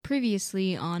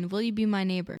Previously on Will You Be My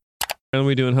Neighbor? Are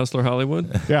we doing Hustler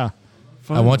Hollywood? Yeah.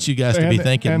 Fun. I want you guys to be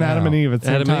thinking and now. Adam and Eve at the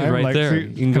same Adam and Eve time. right like, there. so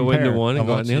You can go into one and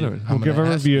go out in the other one. We'll give a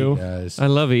review. I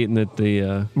love eating at the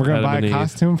We're going to Adam buy and a Eve.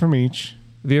 costume from each.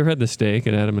 Have you ever had the steak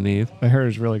at Adam and Eve? I heard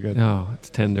it's really good. Oh, it's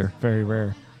tender. Very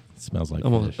rare. It smells like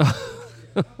Almost.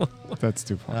 fish. That's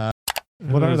too far.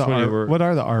 What are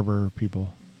the Arbor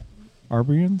people?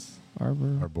 Arborians?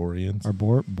 Arborians.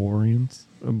 Arborians?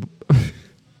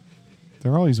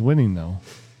 They're always winning, though.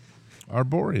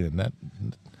 Arborian. That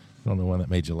I don't know when that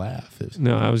made you laugh.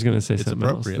 No, I was going to say something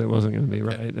else. appropriate. That wasn't going to be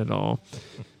right at all.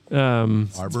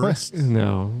 Arborist.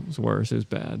 No, it was worse. It was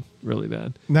bad. Really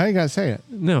bad. Now you got to say it.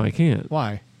 No, I can't.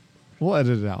 Why? We'll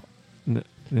edit it out. No,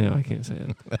 I can't say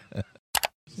it.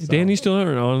 Dan, you still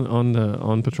are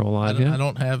on Patrol Live, I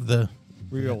don't have the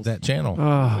Reels. that channel.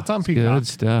 Oh, It's on Peacock. Good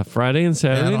stuff. Friday and I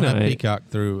Saturday don't have night. Peacock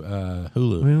through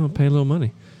Hulu. Well, pay a little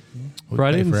money. We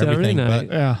Friday pay and for Saturday everything night.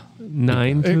 but Yeah.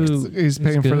 9 to... He's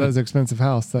paying for those expensive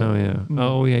house. That Oh, yeah.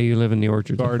 Oh, yeah, you live in the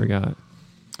orchards. I Garden. forgot.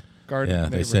 garden Yeah, they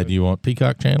neighborhood. said you want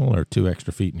Peacock channel or 2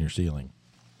 extra feet in your ceiling.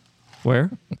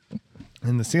 Where?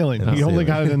 In the ceiling. In the He only ceiling.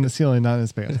 got it in the ceiling, not in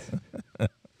his pants.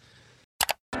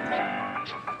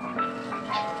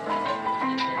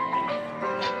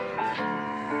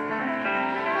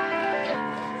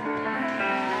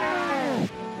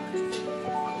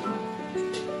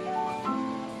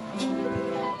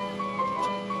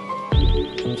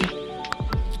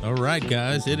 All right,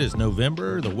 guys, it is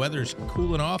November. The weather's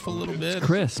cooling off a little bit. It's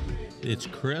crisp. It's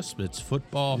crisp. It's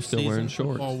football You're still season. wearing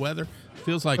shorts. Football weather.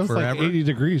 Feels like It was forever. like 80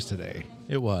 degrees today.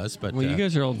 It was, but Well, you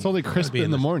guys are all... It's only crisp in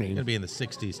the morning. It's going to be in the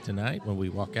 60s tonight when we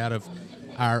walk out of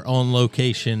our own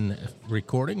location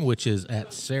recording, which is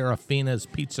at Serafina's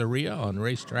Pizzeria on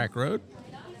Racetrack Road.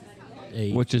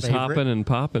 Which is favorite. hopping and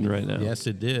popping right now. Yes,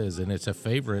 it is, and it's a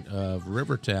favorite of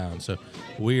RiverTown. So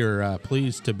we are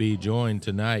pleased to be joined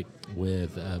tonight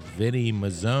with Vinny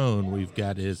Mazzone. We've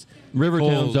got his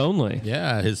RiverTown's full- only.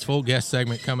 Yeah, his full guest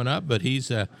segment coming up, but he's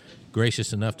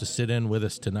gracious enough to sit in with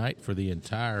us tonight for the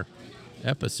entire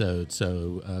episode.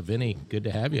 So, Vinny, good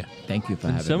to have you. Thank you for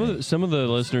having me. Some of the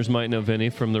listeners might know Vinny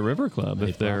from the River Club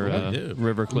They if they're probably do.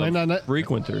 River Club Might not-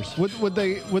 frequenters. Would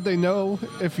they know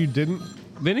if you didn't?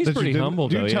 Vinny's that you pretty didn't? humble,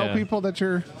 Do you though. tell Yeah. people that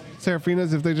you're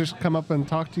Serafina's if they just come up and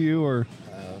talk to you, or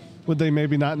would they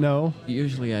maybe not know?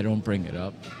 Usually I don't bring it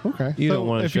up. Okay. You So don't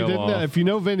wanna if you show didn't know- off. If you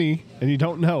know Vinny and you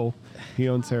don't know, he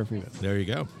owns Serafina's. There you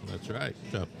go. That's right.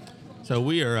 So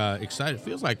we are excited. It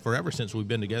feels like forever since we've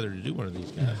been together to do one of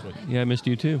these guys. Yeah, I missed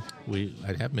you too.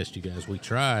 I have missed you guys. We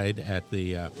tried at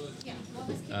the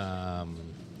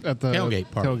At the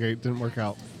Tailgate party. Tailgate didn't work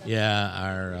out.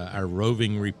 our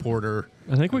roving reporter.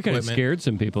 I think we kind of equipment. scared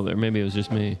some people there. Maybe it was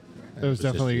just me. It was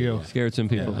definitely just you. yeah. Scared some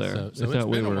people there. So They it's thought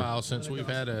we been were. a while since we've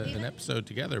had an episode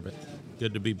together, but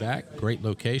good to be back. Great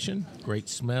location, great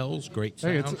smells, great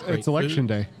Hey, sounds. great it's election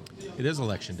food. day. It is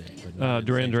election day. But not in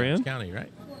Duran St. Duran? Johns County,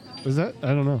 right? Was that? I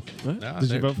don't know. What? No,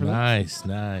 Did you vote for that?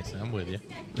 Nice. I'm with you.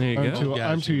 There you I'm go. too-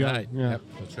 Guys too young. unite. Yeah. Yep,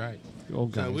 that's right.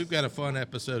 Old guys. So we've got a fun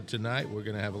episode tonight. We're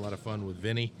going to have a lot of fun with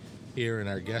Vinny here in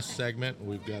our guest segment.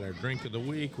 We've got our drink of the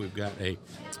week. We've got a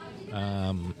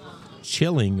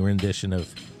chilling rendition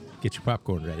of Get Your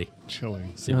Popcorn Ready.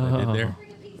 Chilling. See what I did there?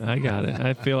 I got it.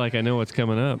 I feel like I know what's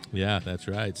coming up. Yeah, that's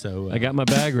right. So I got my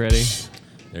bag ready.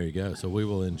 there you go. So we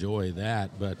will enjoy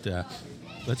that. But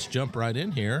let's jump right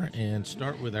in here and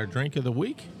start with our drink of the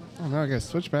week. Oh, now I got to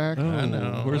switch back. Oh, I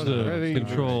know. Where's the Ready.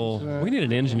 control? Right. We need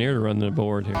an engineer to run the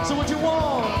board here. So what you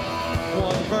want?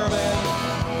 One bourbon,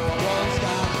 one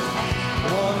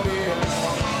scotch, one beer.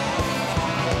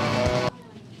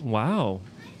 Wow.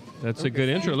 That's a good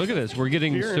intro. Look at this. We're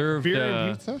getting Beer, served beer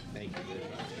and pizza?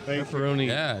 pepperoni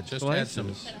Yeah, just had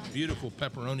some slices. beautiful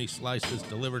pepperoni slices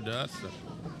delivered to us.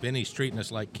 Vinny's treating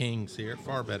us like kings here,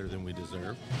 far better than we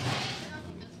deserve.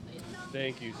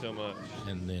 Thank you so much.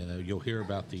 And you'll hear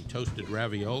about the toasted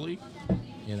ravioli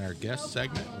in our guest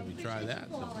segment when we try that.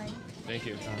 So, Thank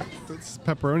you. This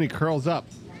pepperoni curls up.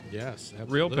 yes,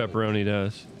 Real absolutely. pepperoni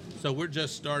does. So we're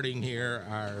just starting here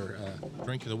our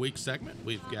drink of the week segment.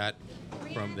 We've got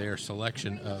from their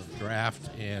selection of draft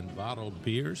and bottled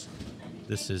beers.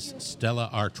 This is Stella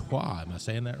Artois. Am I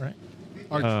saying that right?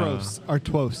 Artois.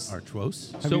 Artois.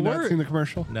 Artois? Have So you not we're- seen the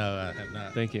commercial? No, I have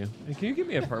not. Thank you. Hey, can you give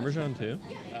me a Parmesan too?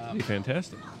 That'd be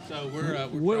fantastic. So we're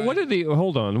What are the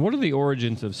hold on? What are the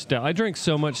origins of Stella? I drink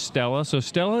so much Stella. So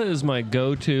Stella is my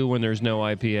go-to when there's no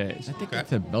IPAs. I think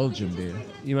it's a Belgian beer.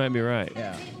 You might be right.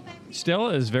 Yeah. Stella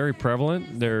is very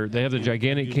prevalent. They have the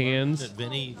gigantic cans. That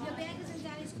Vinny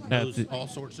At knows the- all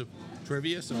sorts of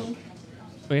trivia. So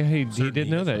Oh, yeah, he Certainly did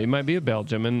know does that. that. He might be a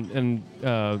Belgium. And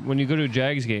when you go to a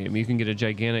Jags game, you can get a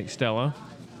gigantic Stella.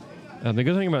 The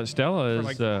good thing about Stella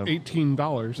is For like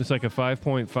 $18. it's like a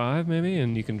 5.5 maybe,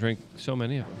 and you can drink so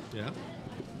many of them. Yeah.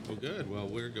 Well, good. Well,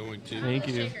 we're going to Thank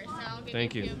you. Shakers, so I'll give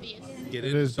Thank you. a you. few of these. get It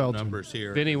into is some Belgium. numbers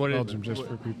here. Vinny, what Belgium just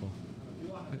for people.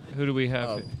 who do we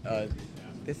have?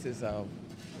 This is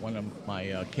one of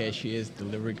my cashiers,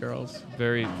 delivery girls.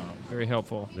 Very, very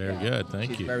helpful. Very good.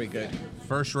 Thank She's you. very good.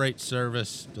 First-rate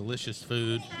service, delicious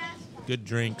food, good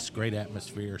drinks, great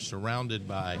atmosphere, surrounded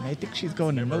by. I think she's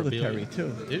going to memorabilia. military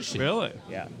too. Is she? Really?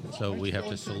 Yeah. So we have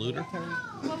to salute her.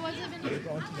 What was it, Vinny?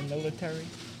 Going to the military?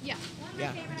 Yeah.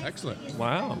 Yeah. Excellent.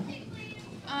 Wow.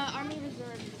 Army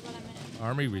Reserve is what I meant.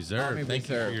 Army Reserve. Army Thank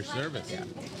Reserve. you for your service.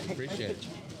 Appreciate it.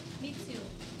 Me too.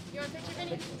 You want a picture,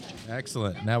 Vinny?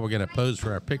 Excellent. Now we're going to pose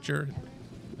for our picture.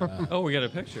 Oh, we got a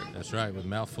picture. That's right, with a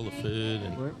mouthful of food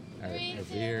and our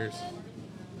beers.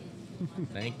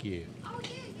 Thank you.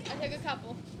 I took a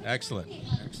couple. Excellent.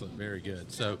 Excellent. Very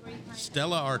good. So,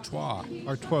 Stella Artois.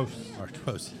 Artois.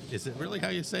 Artois. Is it really how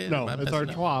you say it? No, Am I it's messing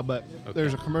up? Artois, but Okay.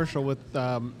 there's a commercial with,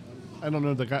 I don't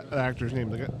know the actor's name,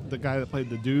 the guy that played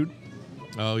the dude.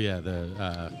 Oh, yeah. The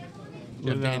Jeff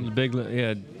The Daniels. big,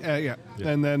 yeah. Yeah. Yeah.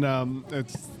 And then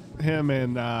it's him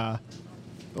and the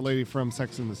lady from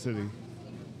Sex and the City.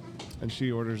 And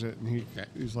she orders it, and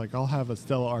he's like, I'll have a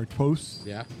Stella Artois.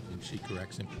 Yeah, and she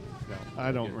corrects him.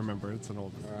 I don't remember. It's an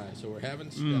old All right, so we're having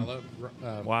Stella.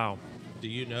 Wow. Do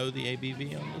you know the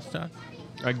ABV on this time?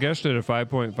 I guessed it at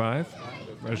 5.5.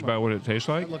 That's about what it tastes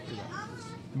like. I looked it up.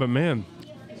 But man,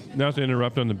 not to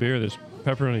interrupt on the beer, this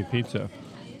pepperoni pizza,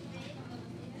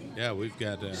 Yeah, we've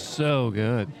got so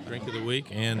good. drink of the week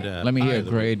and Let me pie hear a of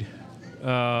the grade.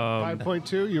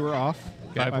 5.2, you were off.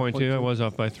 5.2. I was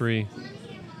off by 3.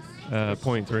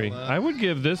 0.3. I would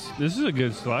give this. This is a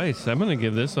good slice. I'm gonna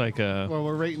give this like a. Well,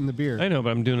 we're rating the beer. I know,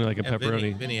 but I'm doing it like a Yeah,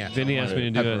 pepperoni. Vinny asked Vinny asked me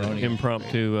to do an Pepperoni.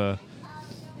 impromptu.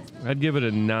 I'd give it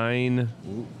a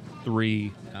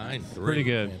 9.3. 9.3. Pretty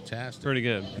good. Fantastic. Pretty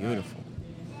good. Beautiful.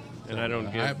 And I don't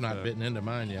I get. have not bitten into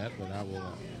mine yet, but I will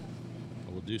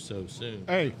do so soon.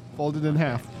 Hey, fold it in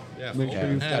half. Yeah, Make fold sure it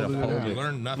you in half. fold it in You half.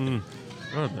 learned nothing.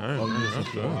 Oh, nice.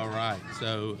 That's good. All right.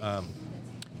 So,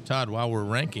 Todd, while we're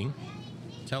ranking,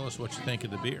 tell us what you think of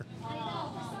the beer.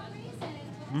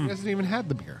 He hasn't even had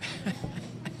the beer.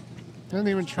 Hasn't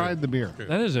even tried the beer.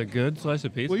 That is a good slice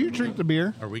of pizza. Will you drink the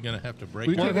beer? Are we going to have to break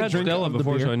We it? Well, take I've a had drink Stella of the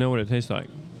before, beer? so I know what it tastes like.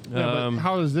 Yeah, but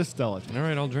how does this Stella taste? All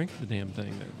right, I'll drink the damn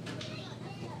thing then.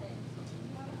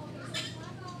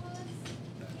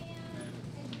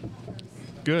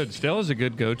 Good. Stella's a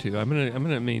good go-to. I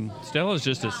mean, Stella's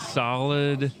just a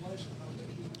solid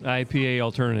IPA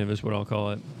alternative is what I'll call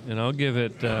it. And I'll give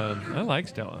it, I like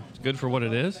Stella. It's good for what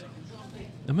it is.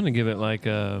 I'm going to give it like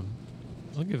I'll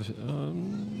give it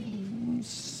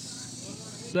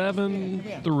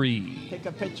 7.3. Take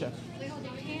a picture.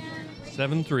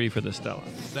 7.3 for the Stella.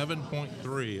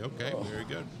 7.3. Okay, very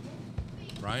good.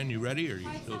 Ryan, you ready or are you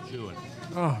still chewing?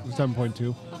 Oh,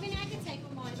 7.2. Vinny, I can take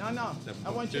one. No. I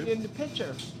want you in the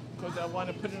picture because I want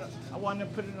to put it. I want to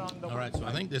put it on the. All right, so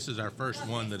I think this is our first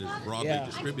one that is broadly Yeah.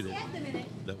 distributed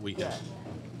that we have Yeah.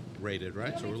 rated,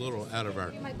 right? So we're a little out of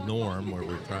our norm where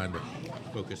we're trying to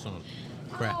focus on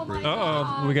craft brew.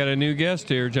 Uh-oh. We got a new guest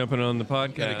here jumping on the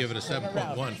podcast. Got to give it a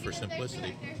 7.1 for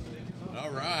simplicity.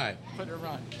 All right, Put it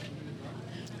on.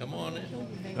 come on in.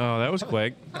 Oh, that was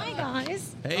quick. Hi,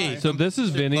 guys. Hey, So this is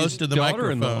sit Vinny's close to the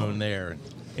daughter-in-law. microphone there.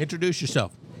 Introduce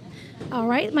yourself. All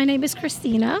right, my name is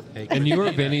Christina, And you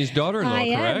are Vinny's daughter-in-law, I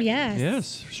am, correct? yes.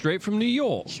 Yes, straight from New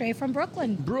York, straight from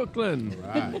Brooklyn. Brooklyn.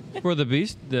 Right. Where the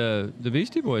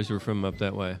Beastie Boys were from up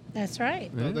that way. That's right.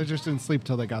 They just didn't sleep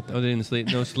till they got there. Oh, they didn't sleep.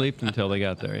 No sleep until they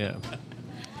got there. Yeah.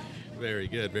 Very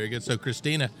good, very good. So,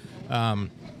 Christina,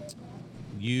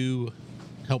 you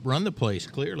help run the place.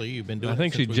 Clearly, you've been doing. I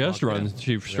think it she since we just walked in. runs.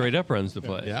 She straight up runs the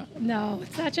place. Yeah. No,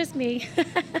 it's not just me.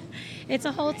 It's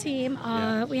a whole team.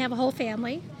 Yeah. We have a whole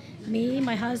family. Me,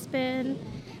 my husband,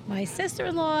 my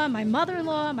sister-in-law, my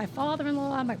mother-in-law, my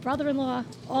father-in-law, my brother-in-law,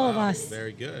 all of us.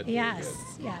 Very good. Yes,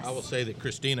 yes. I will say that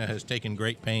Christina has taken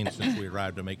great pains since we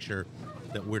arrived to make sure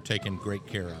that we're taken great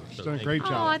care of. She's So done a thank great Oh,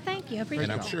 job. thank you. I appreciate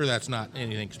And I'm it. sure that's not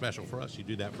anything special for us. You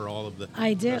do that for all of the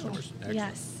I do. customers. Excellent.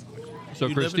 Yes, So, You live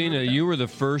in Christina, RiverTown? you were the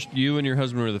first. You and your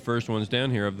husband were the first ones down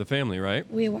here of the family, right?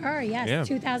 we were. Yes, Yeah.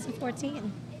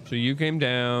 2014. So you came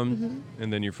down,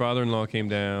 and then your father-in-law came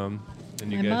down,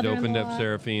 and you My guys opened up mother-in-law.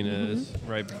 Serafina's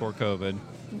right before COVID.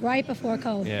 Right before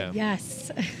COVID. Yeah.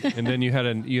 Yes. And then you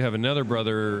have another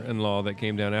brother-in-law that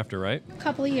came down after, right? A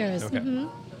couple of years. Okay. Him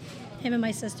and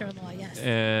my sister-in-law. Yes.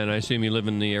 And I assume you live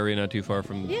in the area not too far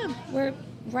from. Yeah, we're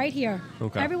right here.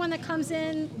 Okay. Everyone that comes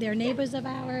in, they're neighbors of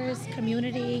ours,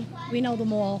 community. We know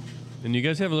them all. And you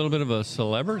guys have a little bit of a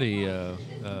celebrity.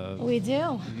 We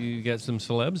do. You got some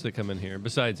celebs that come in here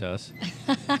besides us.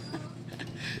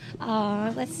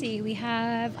 Let's see.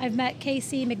 I've met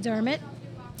Casey McDermott.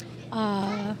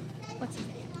 What's his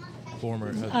name?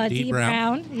 Former D.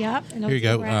 Brown. Yep. Here you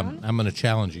go. I'm going to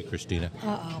challenge you, Christina.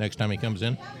 Next time he comes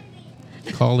in,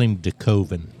 call him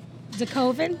DeCoven.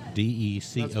 DeCoven? That's what D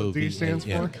stands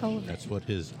DeCoven. for? DeCoven. That's what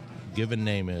his given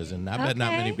name is, and I bet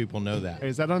not many people know that. Hey,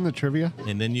 is that on the trivia?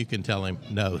 And then you can tell him,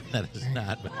 no, that is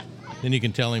not. But then you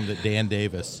can tell him that Dan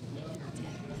Davis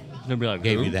They'll be like,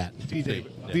 gave "Who?" you that.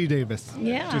 D. Davis.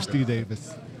 Yeah. Just D.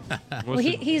 Davis. Well,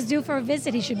 he's due for a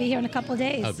visit. He should be here in a couple of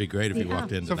days. That'd be great if he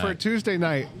walked in So for a tonight. Tuesday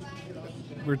night,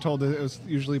 we're told that it was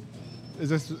usually. Is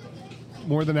this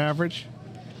more than average?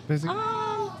 Busy?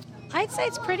 I'd say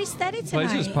it's pretty steady tonight.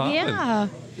 Place is popping. Yeah.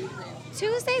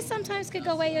 Tuesdays sometimes could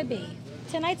go A or B.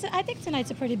 I think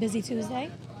tonight's a pretty busy Tuesday.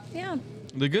 Yeah.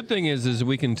 The good thing is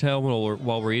we can tell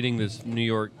while we're eating this New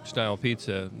York style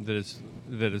pizza that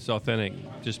it's authentic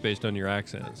just based on your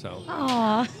accent. So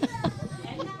Aw,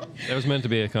 that was meant to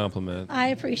be a compliment. I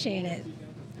appreciate it.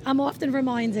 I'm often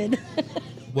reminded.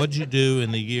 What'd you do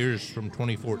in the years from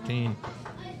 2014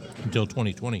 until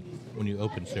 2020 when you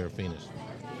opened Serafina's?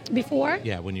 Before?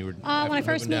 Yeah, when you were When I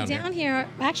first moved down here,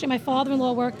 actually, my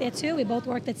father-in-law worked there too. We both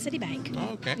worked at Citibank.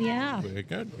 Oh, okay. Yeah. Very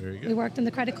good. Very good. We worked in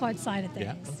the credit card side of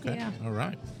Yeah. things. Okay. Yeah. All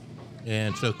right.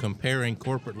 And so, comparing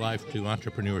corporate life to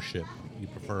entrepreneurship, you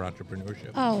prefer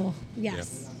entrepreneurship? Oh,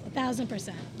 yes.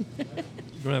 1,000%. You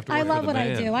don't have to I work for love the what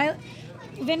man. I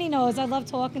do. Vinny knows I love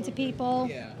talking to people.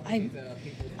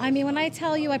 I mean, when I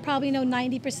tell you I probably know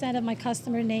 90% of my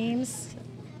customer names,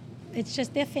 it's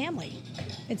just their family.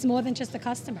 It's more than just a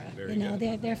customer. Very you know,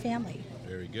 good. their family.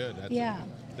 Very good.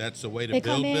 That's the way to They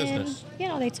build come in, business. you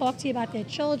know, they talk to you about their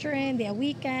children, their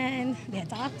weekend, their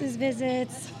doctor's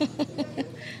visits.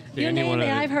 You Dan, name it,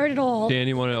 I've heard it all. Dan,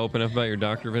 you want to open up about your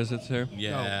doctor visits here?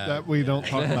 Yeah. No, that we don't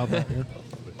talk about that here.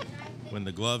 When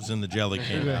the gloves and the jelly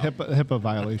came There's a out. HIPAA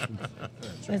violation.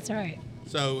 That's right.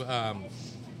 So,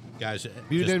 guys,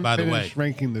 You just didn't by the way, finish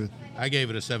ranking the. I gave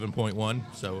it a 7.1,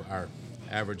 so our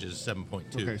average is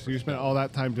 7.2. Okay, so you spent all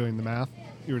that time doing the math.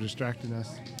 You were distracting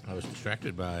us. I was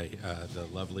distracted by the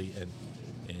lovely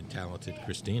and talented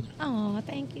Christine. Oh,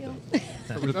 thank you. The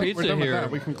We're pizza done with here.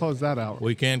 that. We can close that out.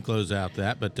 We can close out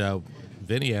that, but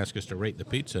Vinny asked us to rate the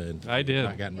pizza, and I did.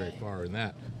 not gotten very far in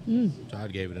that.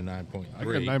 Todd gave it a 9.3. I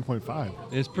got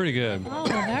 9.5. It's pretty good. Oh,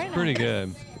 very Pretty nice.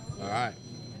 good. All right.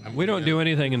 We don't do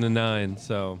anything in the 9,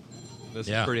 so this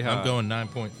is pretty high. I'm going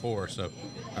 9.4. So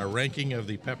our ranking of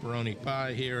the pepperoni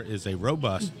pie here is a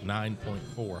robust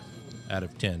 9.4 out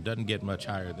of 10. Doesn't get much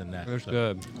higher than that. That's So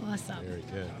good. Awesome. Very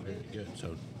good. Very good.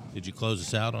 So did you close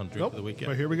us out on Drink Nope. of the Weekend?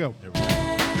 But here we go. There we go.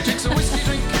 He drinks a whiskey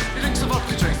drink, he drinks a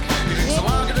vodka drink, he drinks a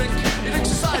lager drink, he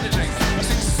drinks a cider drink. He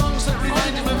sings the songs that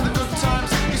remind him of the good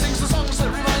times. He sings the songs that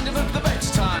remind him of the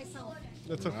best time.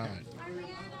 That's okay. All right.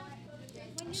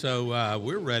 So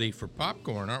we're ready for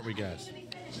popcorn, aren't we, guys?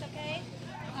 Okay.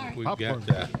 All right. We've Popcorn.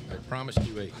 got, I promised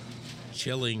you a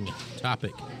chilling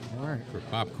topic All right. for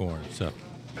popcorn. So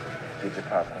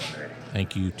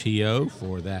thank you, T.O.,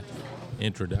 for that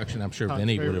introduction. I'm sure Todd's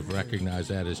Vinny would favorite. have recognized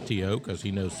that as T.O. because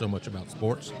he knows so much about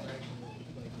sports.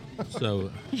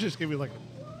 So You just give me like.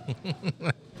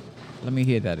 Let me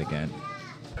hear that again.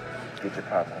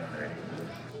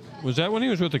 Was that when he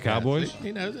was with the Cowboys?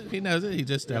 he knows it. He knows it. He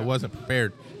just wasn't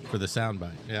prepared for the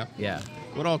soundbite. Yeah. Yeah.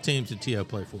 What all teams did T.O.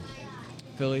 play for?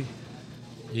 Philly,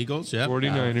 Eagles, yep.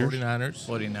 49ers. 49ers.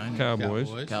 49,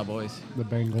 Cowboys. Cowboys. The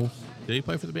Bengals. Did he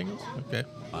play for the Bengals? Okay.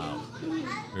 Wow.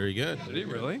 Very good. Did he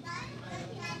really?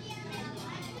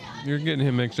 You're getting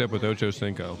him mixed up with Ocho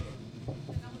Cinco.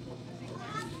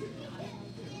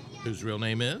 Whose real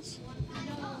name is?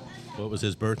 What was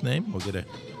his birth name? We'll get a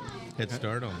head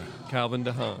start on that. Calvin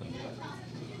DeHaan.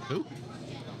 Who?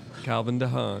 Calvin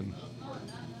DeHaan.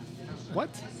 What?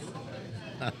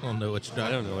 I don't know what you're I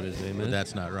talking don't know what his name But is.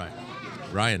 that's not right.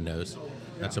 Ryan knows.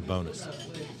 That's a bonus.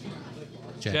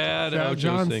 Chad Chad Ocho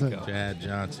Johnson. Cinco. Chad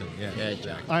Johnson. Yeah. Yeah,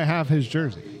 Jack. I have his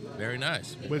jersey Very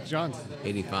nice. with Johnson.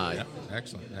 85. Yep.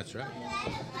 Excellent. That's right.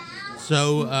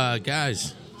 So,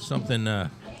 guys, something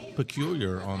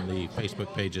peculiar on the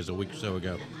Facebook pages a week or so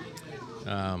ago.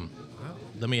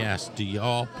 Let me ask, do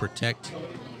y'all protect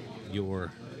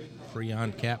your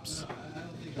Freon caps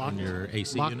on your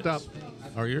AC Locked units? up.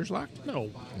 Are yours locked? No.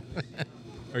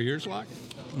 Are yours locked?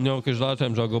 No, because a lot of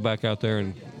times I'll go back out there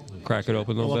and crack it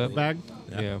open a Pull little up the bit.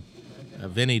 bag. Yeah.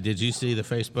 Vinny, did you see the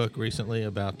Facebook recently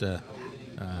about the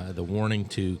warning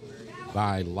to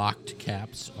buy locked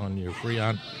caps on your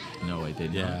Freon? No, I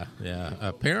did not. Yeah.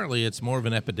 Apparently, it's more of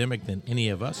an epidemic than any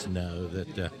of us know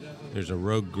that there's a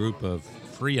rogue group of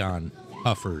Freon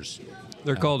huffers.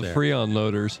 They're out called there. Freon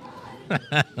loaders.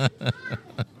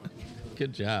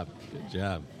 Good job.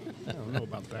 I don't know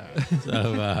about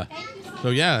that.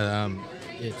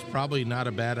 It's probably not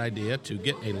a bad idea to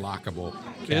get a lockable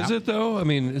cap. Is it though? I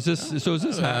mean, is this so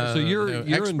you're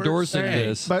experts endorsing say-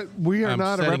 this? But we are I'm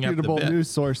not a setting up the reputable bet. news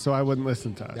source, so I wouldn't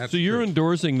listen to us. That's So you're true.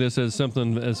 endorsing this as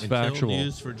something as Until factual.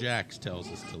 News for Jacks tells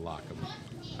us to lock them.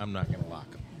 I'm not going to lock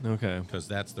them Okay. because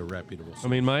that's the reputable source. I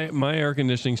mean, my air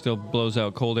conditioning still blows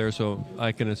out cold air, so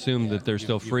I can assume that there's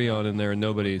still Freon in there and Has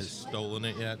nobody's. stolen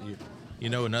it yet? You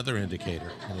know another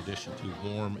indicator, in addition to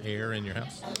warm air in your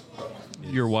house?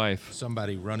 is Your wife.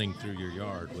 Somebody running through your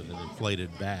yard with an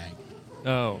inflated bag,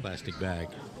 Oh. plastic bag,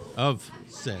 of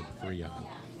said Freon.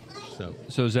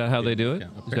 So is that how they do it?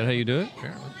 Yeah, Is that how you do it?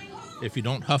 Apparently. If you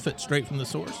don't huff it straight from the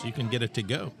source, you can get it to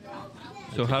go.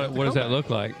 So what does that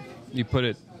look like? You put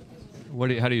it.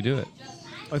 How do you do it?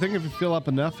 I think if you fill up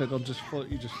enough, it'll just float.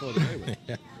 You just float away with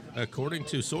it. According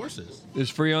to sources,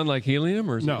 Is Freon like helium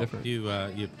or is No. it different? you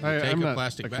I'm take a not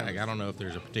plastic a bag. chemist. I don't know if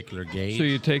there's a particular gauge. So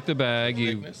you take the bag,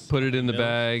 you Thickness, put it in the milk.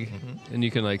 bag, and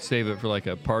you can like save it for like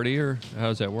a party, or how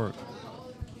does that work?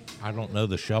 I don't know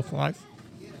the shelf life.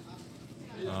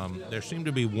 There seemed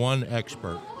to be one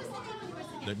expert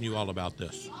that knew all about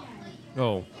this,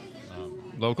 Oh,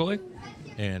 locally?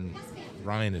 and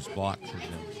Ryan is blocked from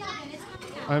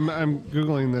them. I'm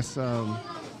googling this.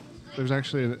 There's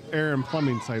actually an air and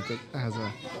plumbing site that has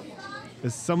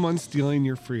is someone stealing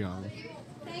your Freon?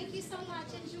 Thank you so much.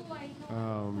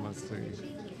 Enjoy. Let's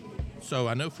see. So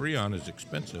I know Freon is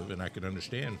expensive, and I could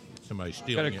understand somebody Got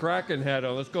stealing a it Kraken hat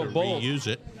on. Let's go to bolt. reuse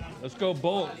it, Let's go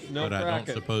bolt. No but I don't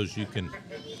Kraken. suppose you can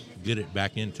get it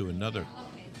back into another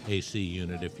AC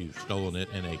unit if you've stolen it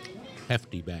in a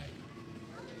hefty bag.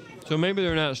 So maybe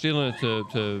they're not stealing it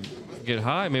to get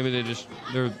high. Maybe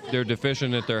they're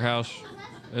deficient at their house,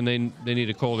 and they need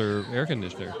a colder air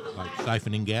conditioner. Like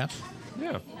siphoning gas.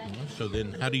 Yeah. So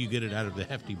then, how do you get it out of the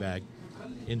hefty bag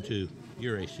into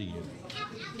your AC unit?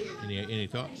 Any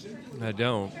thoughts? I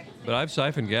don't, but I've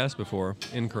siphoned gas before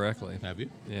incorrectly. Have you?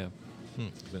 Yeah.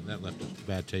 But that left a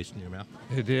bad taste in your mouth.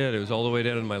 It did. It was all the way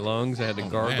down in my lungs. I had to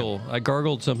gargle. man. I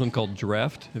gargled something called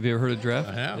Dreft. Have you ever heard of Dreft?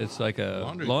 I have. It's like a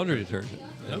Laundry laundry detergent.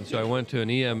 And so I went to an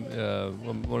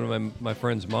one of my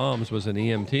friend's moms was an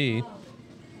EMT,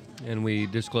 and we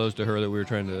disclosed to her that we were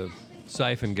trying to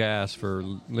siphon gas for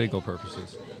legal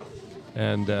purposes.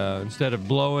 And instead of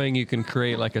blowing, you can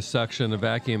create like a suction, a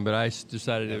vacuum. But I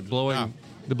decided that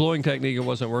the blowing technique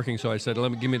wasn't working, so I said,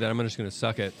 give me that. I'm just going to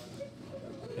suck it.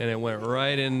 And it went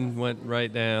right in, went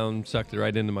right down, sucked it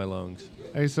right into my lungs.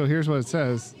 Hey, so here's what it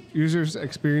says. Users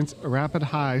experience a rapid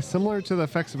high similar to the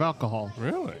effects of alcohol.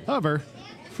 Really? However,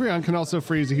 Freon can also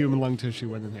freeze the human lung tissue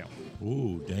when inhaled.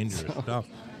 Ooh, dangerous stuff.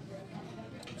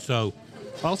 So,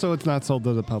 Also, it's not sold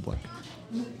to the public.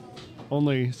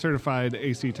 Only certified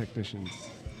AC technicians.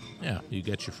 yeah, you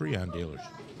get your Freon dealers.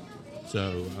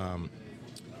 So,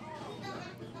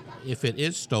 if it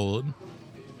is stolen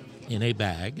in a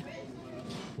bag,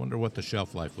 wonder what the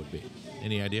shelf life would be.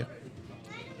 Any idea?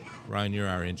 Ryan, you're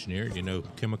our engineer. You know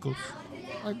chemicals.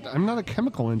 I'm not a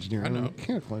chemical engineer. I'm a know.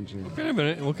 mechanical engineer.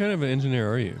 What kind of an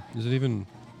engineer are you? Is it even?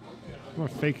 I'm a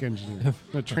fake engineer.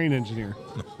 I'm a train engineer.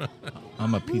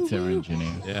 I'm a pizza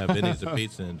engineer. Yeah, Vinny's a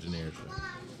pizza engineer.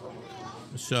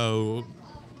 So,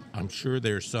 I'm sure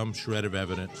there's some shred of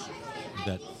evidence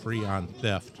that Freon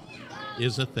theft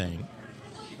is a thing.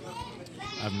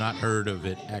 I've not heard of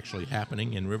it actually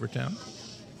happening in RiverTown,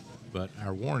 but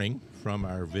our warning from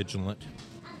our vigilant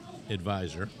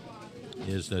advisor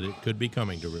is that it could be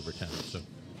coming to RiverTown. So,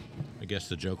 I guess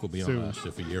the joke will be on Soon. us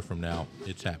if a year from now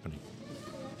it's happening.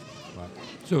 But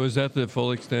So is that the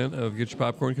full extent of Get Your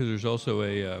Popcorn? Because there's also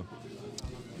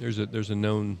there's a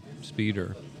known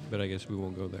speeder, but I guess we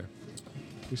won't go there.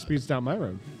 He speeds down my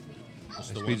road. it's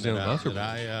the speeds one down that,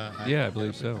 Buster. Yeah, I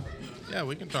believe so. Yeah,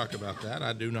 we can talk about that.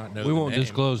 I do not know. We the won't name.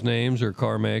 disclose names or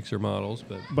car makes or models,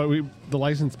 but But the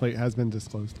license plate has been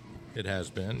disclosed. It has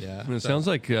been, yeah. it So, sounds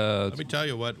like Let me tell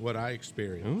you what I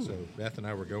experienced. So Beth and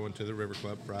I were going to the River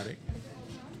Club Friday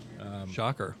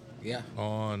shocker. Yeah.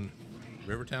 on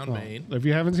Rivertown, Maine, If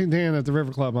you haven't seen Dan at the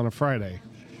River Club on a Friday,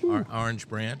 Orange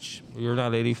Branch. You're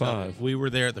not 85. We were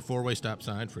there at the four-way stop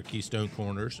sign for Keystone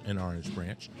Corners and Orange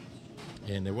Branch,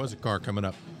 and there was a car coming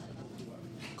up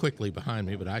quickly behind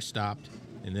me, but I stopped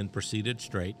and then proceeded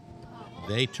straight.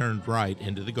 They turned right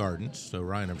into the gardens. So,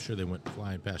 Ryan, I'm sure they went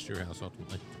flying past your house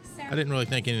ultimately. I didn't really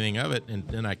think anything of it, and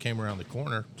then I came around the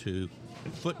corner to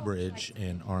Footbridge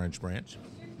and Orange Branch,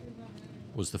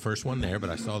 was the first one there, but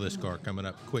I saw this car coming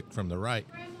up quick from the right,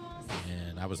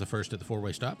 and I was the first at the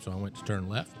four-way stop, so I went to turn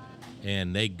left,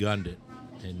 and they gunned it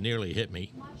and nearly hit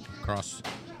me across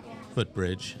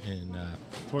footbridge and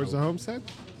Towards the homestead?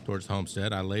 towards the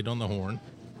homestead. I laid on the horn,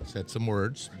 said some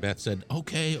words. Beth said,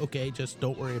 okay, just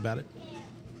don't worry about it.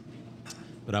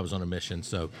 But I was on a mission,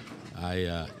 so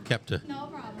I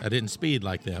I didn't speed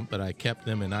like them, but I kept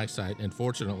them in eyesight, and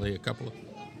fortunately a couple of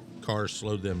cars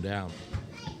slowed them down.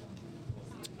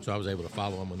 So I was able to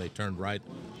follow them when they turned right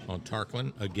on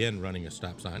Tarkland, again running a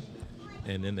stop sign.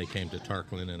 And then they came to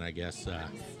Tarkland, and I guess,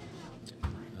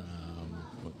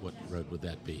 what road would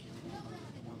that be?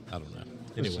 I don't know.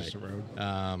 Anyway, It's just a road.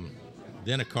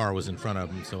 then a car was in front of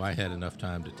them, so I had enough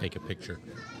time to take a picture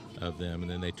of them, and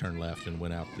then they turned left and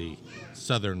went out the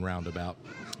southern roundabout.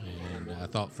 And I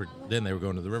thought then they were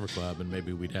going to the River Club, and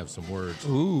maybe we'd have some words.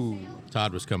 Ooh.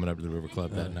 Todd was coming up to the River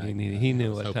Club that night. He knew I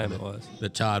was what time hoping it was.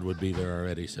 That Todd would be there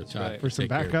already, so Todd right. could For some take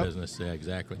care of backup? business. Yeah,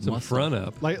 exactly. Some front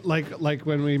up. Like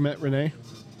when we met Renee,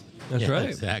 That's Yeah, right.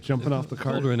 Exactly. jumping off the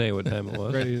Told cart. Renee what time it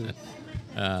was. Ready to,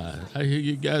 I hear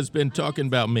you guys been talking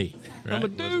about me. Right? I'm a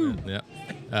dude.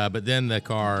 Yeah. But then the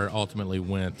car ultimately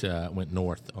went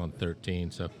north on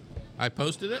 13. So I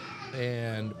posted it,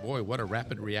 and boy, what a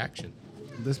rapid reaction.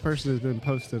 this person has been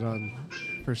posted on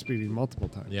for speeding multiple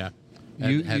times. Yeah.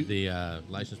 Had the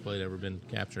license plate ever been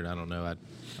captured? I don't know. I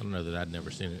don't know that I'd never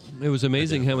seen it. It was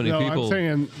amazing how many No, people. I'm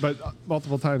saying, but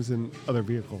multiple times in other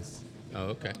vehicles. Oh,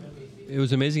 okay. It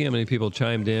was amazing how many people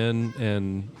chimed in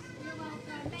and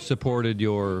supported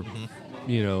your,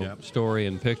 Yep. story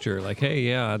and picture. Like, hey,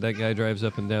 yeah, that guy drives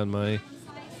up and down my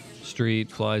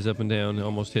street, flies up and down,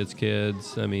 almost hits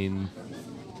kids. I mean,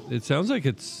 it sounds like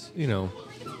it's,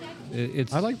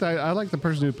 it's. I like that. I like the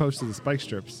person who posted the spike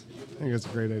strips. I think that's a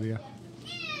great idea.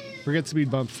 Forget speed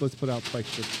bumps. Let's put out spike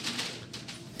strips.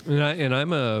 And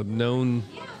I'm a known.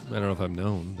 I don't know if I'm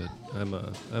known,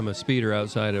 but I'm a speeder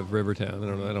outside of RiverTown. I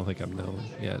don't know. I don't think I'm known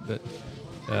yet, but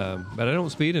I don't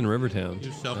speed in RiverTown.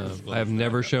 You self-disclose I've that.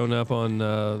 never shown up on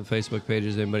Facebook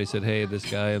pages. Anybody said, "Hey, this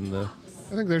guy in the."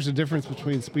 I think there's a difference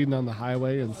between speeding on the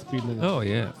highway and speeding in the Oh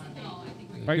yeah,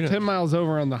 right. you're not- 10 miles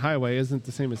over on the highway isn't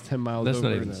the same as 10 miles that's over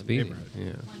not in even the speeding.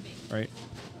 neighborhood, Yeah, right?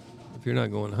 if you're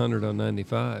not going 100 on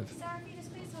 95.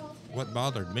 What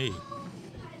bothered me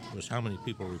was how many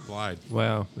people replied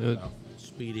Wow. about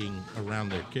speeding around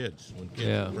their kids when kids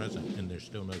Yeah. are present, and there's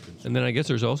still no concern. And then I guess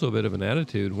there's also a bit of an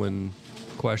attitude when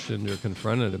questioned or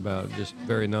confronted about just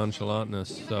very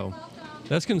nonchalantness. So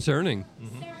that's concerning,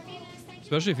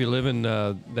 especially if you live in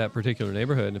that particular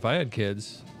neighborhood. If I had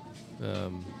kids,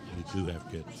 We do have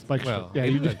kids. Spike well, strip. Yeah,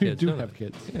 you you do have do, kids, you don't do have I?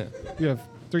 kids. Yeah, You have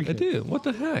 3 I kids. do. What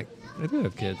the heck? I do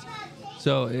have kids.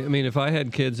 So I mean, if I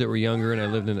had kids that were younger and I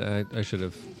lived in, I should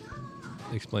have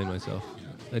explained myself.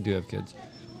 I do have kids.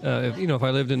 If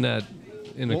I lived in a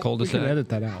We can cul-de-sac. edit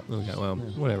that out. Okay, well,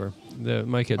 whatever.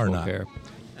 My kids Or won't not. care.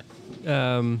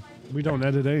 We don't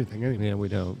edit anything anymore.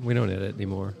 Yeah, we don't edit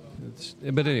anymore.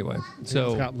 But anyway,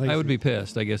 so got lazy. I would be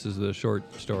pissed, I guess, is the short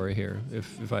story here.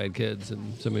 If I had kids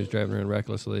and somebody was driving around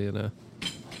recklessly in a.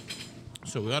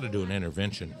 So we ought to do an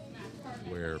intervention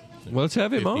where Well, let's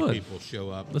have him 50 on. people show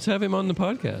up. Let's have him on the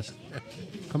podcast.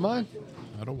 Come on,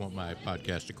 I don't want my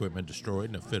podcast equipment destroyed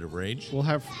in a fit of rage. we'll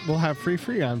have free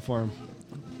Freon for him.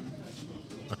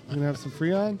 You gonna have some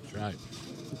Freon? That's right.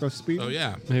 Go speed. So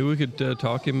yeah, Maybe we could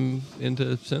talk him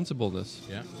into sensibleness.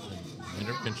 yeah, an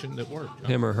intervention that worked. huh?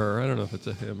 Him or her. I don't know if it's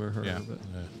a him or her. Yeah.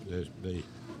 But The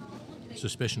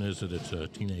suspicion is that it's a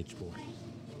teenage boy.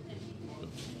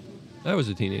 I was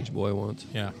a teenage boy once.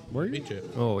 Yeah. Were Me you? too.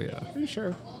 Oh, yeah. Are you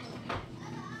sure?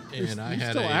 And I you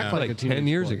had still act like Like a teenage 10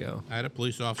 years boy. ago. I had a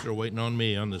police officer waiting on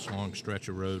me on this long stretch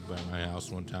of road by my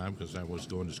house one time because I was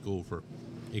going to school for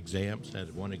exams. I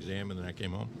had one exam and then I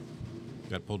came home.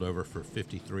 Got pulled over for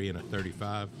 53 and a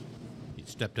 35. He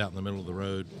stepped out in the middle of the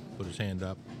road, put his hand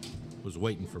up, was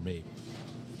waiting for me.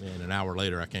 And an hour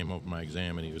later, I came home from my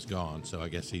exam and he was gone. So I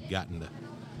guess he'd gotten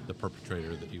the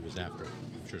perpetrator that he was after.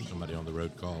 I'm sure somebody on the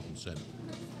road called and said,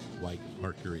 "White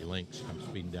Mercury Lynx. I'm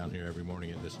speeding down here every morning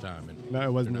at this time." And No, it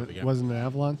sure wasn't. enough, he It got- wasn't an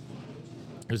Avalon.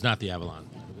 It was not the Avalon.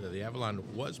 The Avalon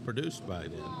was produced by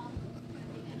then.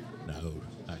 No,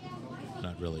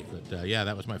 not really. But yeah,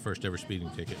 that was my first ever speeding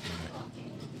ticket.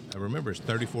 And I remember it's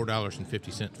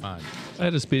 $34.50 fine. I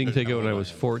had a speeding ticket when I was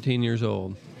 14 years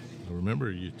old. I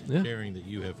remember you Yeah. sharing that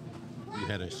you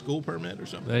had a school permit or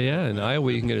something. Yeah, in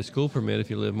Iowa, you can get a school permit if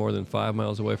you live more than 5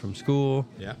 miles away from school,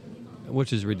 Yeah.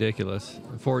 which is ridiculous.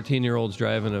 14-year-olds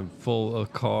driving a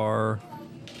car,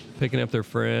 picking up their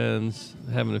friends,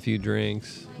 having a few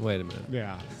drinks. Wait a minute.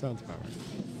 Yeah, sounds about right.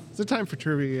 Is it time for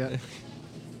trivia yet?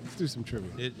 Let's do some trivia.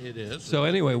 It is. So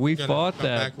anyway, we We're gonna fought come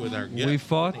that. back with our We guest.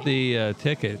 fought the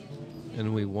ticket,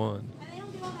 and we won.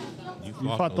 You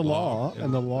fought the law,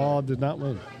 and the law did not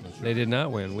win. They did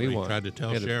not win. We He won. tried to tell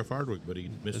He had a- Sheriff Hardwick, but he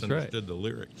misunderstood the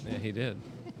lyrics. Yeah, he did.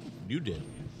 You did.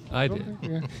 I did.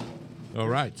 Yeah. All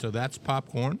right, so that's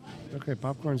popcorn. Okay,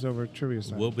 popcorn's over. Trivia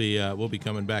time. We'll be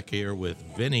coming back here with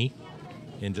Vinny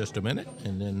in just a minute,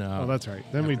 and then Oh, that's right.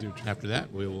 Then we do. after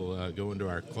that we will go into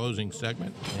our closing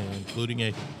segment, including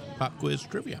a pop quiz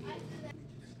trivia.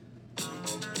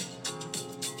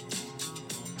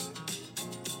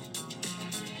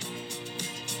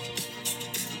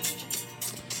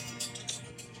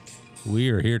 We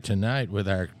are here tonight with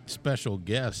our special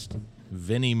guest,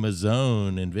 Vinny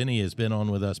Mazzone, and Vinny has been on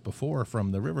with us before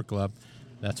from the River Club.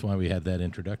 That's why we had that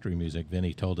introductory music.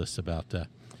 Vinny told us about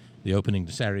the opening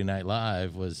to Saturday Night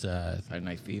Live was Saturday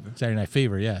Night Fever. Saturday Night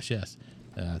Fever, yes.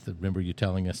 I remember you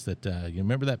telling us that you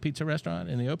remember that pizza restaurant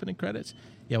in the opening credits?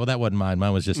 Yeah, well, that wasn't mine.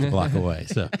 Mine was just a block away.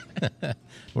 So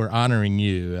we're honoring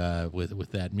you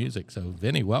with that music. So,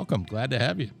 Vinny, welcome. Glad to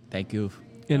have you. Thank you.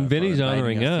 And for Vinny's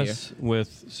inviting honoring us us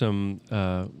with some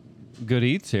good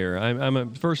eats here.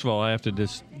 First of all, I have to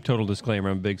total disclaimer.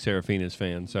 I'm a big Serafina's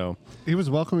fan, so He was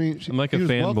welcoming. I'm like a he was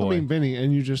fanboy. welcoming Vinny,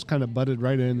 and you just kind of butted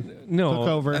right in. No, took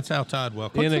over. That's how Todd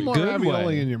welcomed in some a more good ravioli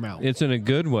way. in your mouth. It's in a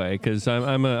good way because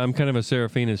I'm kind of a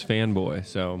Serafina's fanboy.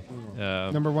 So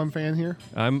Number one fan here.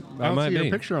 I I don't might see be.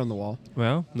 your picture on the wall.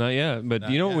 Well, not yet, but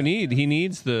Not you know what we yet. need? He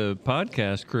needs the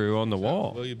podcast crew on the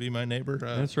wall. Will you be my neighbor?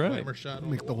 That's right. glamour shot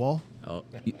on Make the wall. Oh,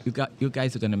 you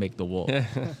guys are gonna make the wall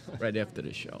right after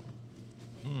the show.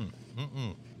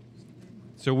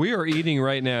 So we are eating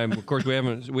right now. Of course, we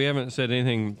haven't said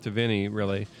anything to Vinny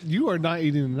really, You are not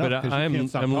eating enough. but 'cause you I'm can't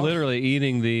stop I'm talking. literally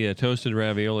eating the toasted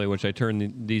ravioli, which I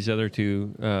turned these other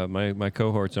two my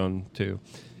cohorts on to.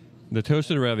 The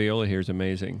toasted ravioli here is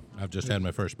amazing. I've just had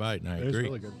my first bite, and I It's agree.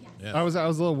 really good. Yeah. I was a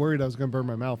little worried I was going to burn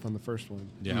my mouth on the first one.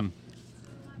 Yeah.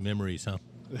 Memories, huh?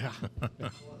 Yeah.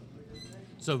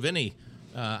 So, Vinny,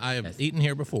 I have Yes. eaten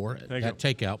here before Thank at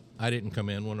takeout. I didn't come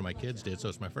in. One of my kids did, so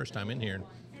it's my first time in here.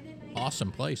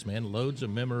 Awesome place, man. Loads of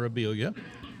memorabilia.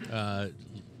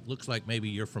 Looks like maybe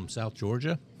you're from South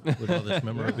Georgia with all this I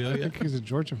memorabilia. think he's a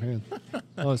Georgia fan.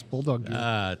 Oh, it's Bulldog.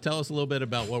 gear. Tell us a little bit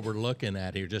about what we're looking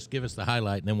at here. Just give us the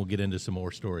highlight, and then we'll get into some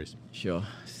more stories. Sure.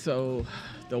 So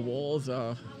the walls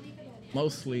are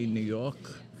mostly New York.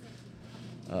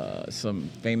 Some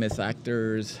famous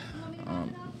actors,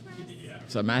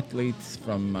 some athletes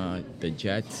from the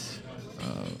Jets,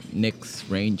 Knicks,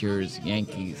 Rangers,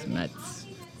 Yankees, Mets.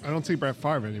 I don't see Brett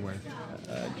Favre anywhere.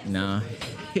 Nah,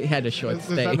 he had a short Does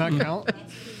stay. that not count?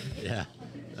 Yeah.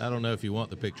 I don't know if you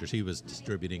want the pictures he was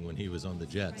distributing when he was on the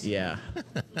Jets. Yeah.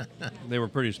 They were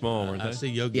pretty small, weren't I they? see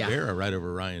Yogi Yeah. Berra right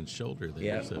over Ryan's shoulder there.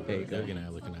 Yeah, So there you go. Yogi and I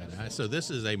are looking at it. So this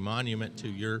is a monument to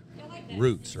your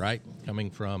roots, right?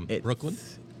 Coming from It's- Brooklyn?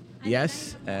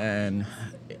 Yes, and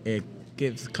it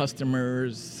gives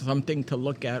customers something to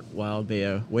look at while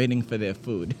they're waiting for their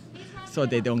food, so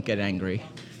they don't get angry.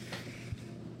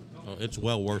 Oh, it's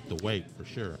well worth the wait for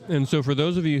sure. And so, for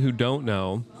those of you who don't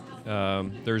know,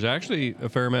 there's actually a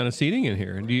fair amount of seating in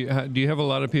here. Do you have a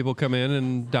lot of people come in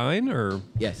and dine, or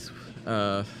Yes.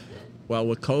 Well,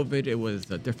 with COVID, it was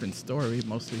a different story,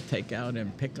 mostly takeout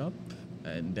and pickup.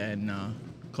 And then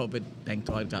COVID, thank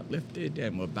God, got lifted,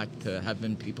 and we're back to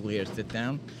having people here sit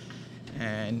down.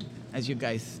 And as you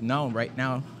guys know, right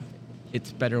now,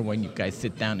 it's better when you guys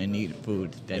sit down and eat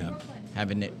food than Yeah.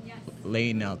 having it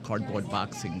lay in a cardboard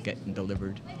box and getting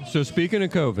delivered. so? Speaking of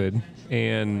COVID,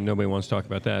 and nobody wants to talk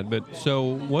about that, but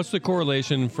so what's the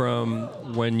correlation from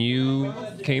when you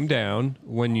came down,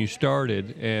 when you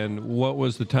started, and what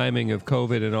was the timing of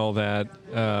COVID and all that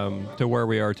to where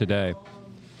we are today?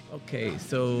 Okay,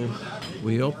 so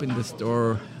we opened the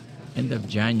store end of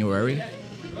January.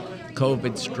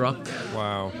 COVID struck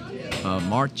Wow.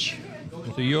 March.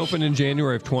 So you opened in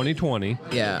January of 2020.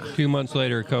 Yeah. 2 months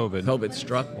later, COVID. COVID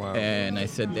struck, Wow. and I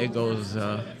said, there goes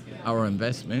our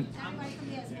investment.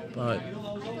 But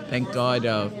thank God,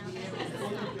 the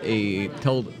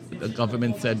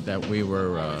government said that we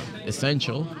were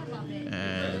essential,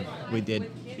 and we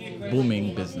did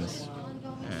booming business.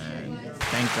 And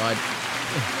thank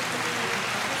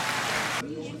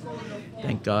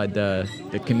God,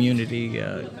 the community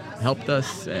helped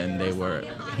us, and they were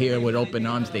here with open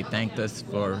arms. They thanked us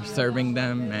for serving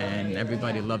them, and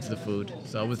everybody loves the food.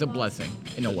 So it was a blessing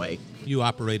in a way. You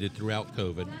operated throughout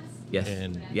COVID. Yes.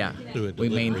 And yeah. through a We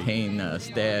delivery. maintain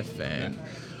staff, and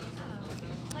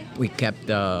we kept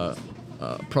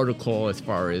protocol as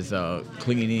far as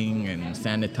cleaning and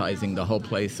sanitizing the whole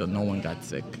place, so no one got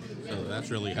sick. So that's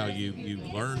really how you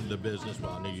learned the business.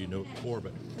 Well, I knew you knew it before,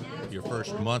 but your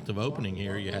first month of opening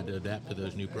here, you had to adapt to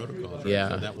those new protocols. Right? Yeah,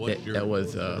 so that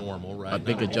was normal, right? A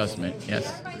big adjustment,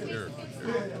 yes. Sure.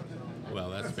 Well,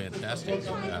 that's fantastic.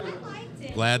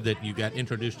 Glad that you got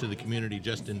introduced to the community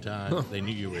just in time. They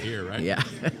knew you were here, right? Yeah.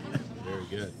 Very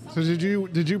good. So did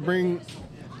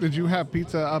you have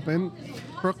pizza up in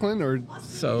Brooklyn, or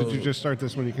did you just start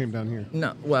this when you came down here?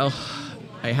 No, well,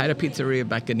 I had a pizzeria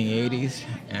back in the 80s,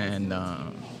 and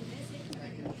I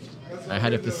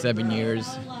had it for 7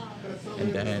 years.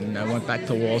 And then I went back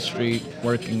to Wall Street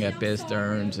working at Bear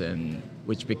Stearns,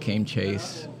 which became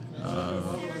Chase.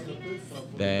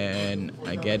 Then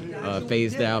I get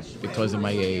phased out because of my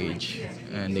age,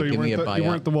 and they give me a buyout. You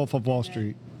weren't the Wolf of Wall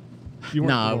Street.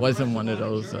 No, I wasn't one of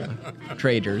those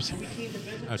traders.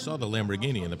 I saw the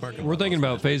Lamborghini in the parking lot. We're thinking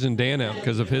about phasing Dan out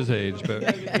because of his age,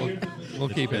 but we'll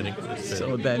keep it.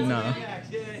 So then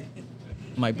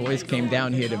my boys came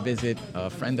down here to visit a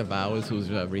friend of ours who's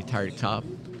a retired cop,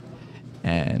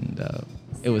 and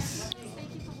it was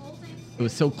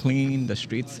so clean, the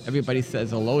streets. Everybody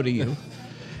says hello to you.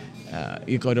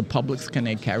 You go to Publix, can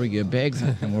they carry your bags?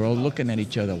 And we're all looking at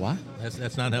each other. What?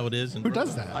 That's not how it is. Who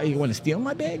does that? Oh, you want to steal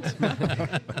my bags?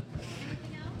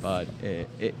 But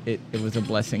it was a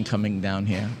blessing coming down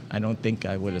here. I don't think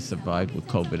I would have survived with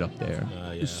COVID up there.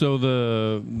 Yeah. So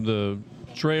the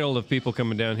trail of people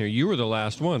coming down here, you were the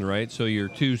last one, right? So your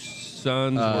two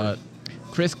sons were...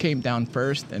 Chris came down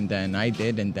first, and then I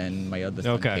did, and then my other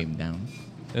son came down.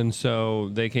 And so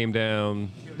they came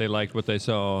down, they liked what they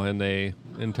saw, and they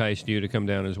enticed you to come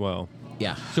down as well.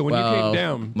 Yeah. So when you came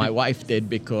down... My wife did,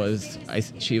 because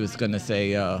she was going to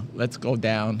say, let's go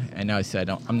down. And I said,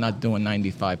 I'm not doing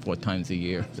 95 4 times a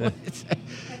year.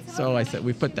 So I said,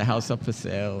 we put the house up for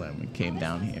sale, and we came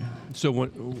down here. So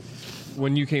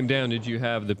when you came down, did you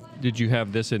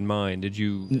have this in mind? Did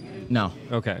you... No.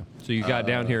 Okay. So you got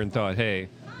down here and thought, hey,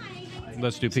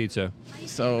 let's do pizza.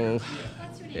 So...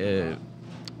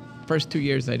 first 2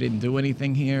 years I didn't do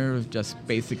anything here, just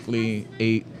basically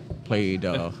ate, played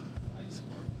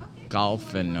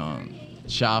golf and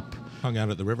shop. Hung out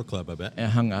at the River Club, I bet. And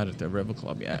hung out at the River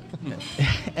Club, yeah.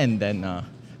 And then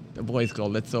the boys go,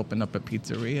 let's open up a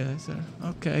pizzeria. I said,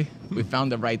 okay. We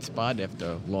found the right spot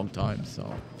after a long time, so.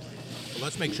 Well,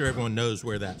 let's make sure everyone knows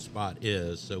where that spot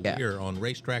is. So we're on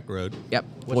Racetrack Road. Yep,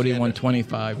 What's the address?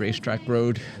 4125 Racetrack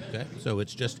Road. Okay, so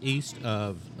it's just east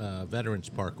of Veterans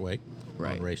Parkway.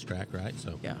 Right. On Racetrack, right?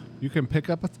 So Yeah. You can pick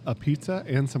up a pizza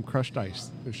and some crushed ice.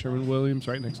 There's Sherwin-Williams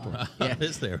right next door. Yeah.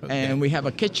 Is there? Okay. And we have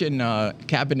a kitchen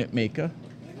cabinet maker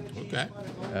Okay.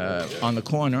 on the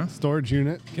corner. Storage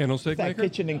unit. Candlestick That maker?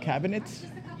 kitchen and cabinets.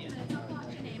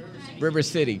 River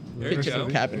City. There you Kitchen go.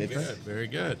 and cabinets. Good. Very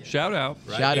good. Shout out.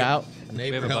 Right Shout here. out.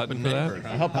 Neighbor We have a helping button for neighbor.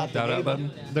 that? Help out the Shout out neighbor.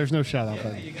 button. There's no shout out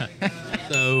button.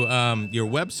 So your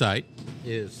website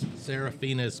is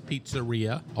Serafina's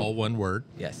Pizzeria, all one word.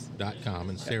 Yes. .com,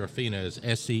 and Serafina is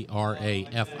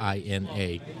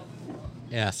SERAFINAS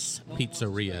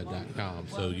Pizzeria.com.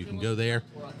 So you can go there,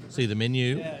 see the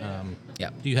menu. Yeah.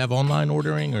 Do you have online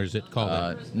ordering, or is it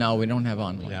called? No, we don't have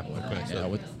online. Yeah. Okay. So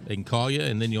Yeah, they can call you,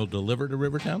 and then you'll deliver to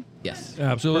RiverTown. yes.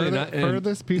 Absolutely.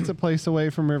 Furthest pizza place away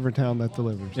from Rivertown that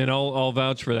delivers. And I'll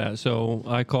vouch for that. So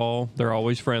I call. They're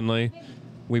always friendly.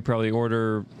 We probably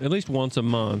order at least once a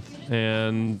month,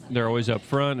 and they're always up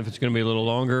front. If it's going to be a little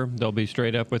longer, they'll be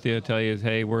straight up with you, tell you,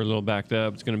 hey, we're a little backed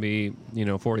up. It's going to be,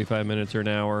 45 minutes or an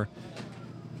hour.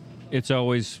 It's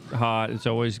always hot. It's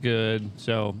always good.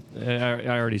 So I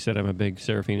already said I'm a big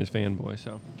Serafina's fanboy.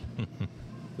 So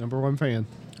Number one fan.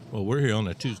 Well, we're here on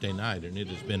a Tuesday night, and it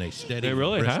has been a steady, They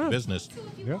really brisk have. business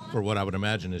Yeah. for what I would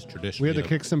imagine is traditionally We had to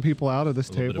kick some people out of this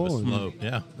a little table. bit of a and slow.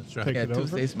 Yeah, that's right. Take Yeah, it over.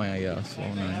 Tuesday's my slow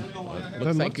night. Doesn't Looks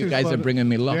look like you too guys slow are to- bringing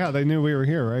me luck. Yeah, they knew we were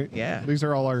here, right? Yeah. These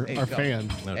are all our There you go. fans.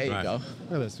 That's There you right. go. Look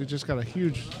at this. We just got a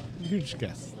huge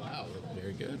guest. Wow,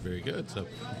 very good, very good. So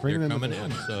Bring they're them coming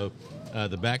in. in. So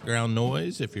the background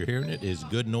noise, if you're hearing it, is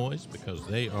good noise because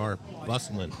they are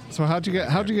bustling. So how'd you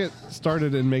get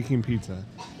started in making pizza?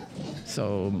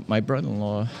 So my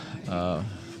brother-in-law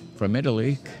from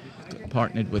Italy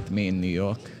partnered with me in New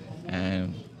York,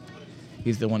 and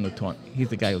he's the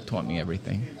guy who taught me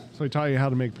everything. So he taught you how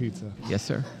to make pizza. Yes,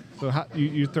 sir. So how,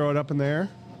 you throw it up in the air?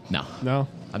 No, No,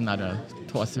 I'm not a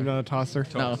tosser. you're not a tosser.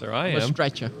 Tosser, I I'm a am.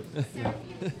 stretcher.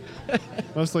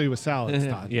 Mostly with salads,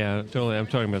 Todd. yeah, totally. I'm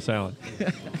talking about salad.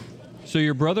 So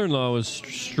your brother-in-law was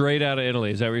straight out of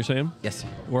Italy. Is that what you're saying? Yes, sir.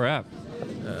 Where at?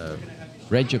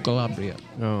 Reggio Calabria.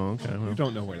 Oh, okay. You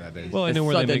don't know where that is. Well, I It's know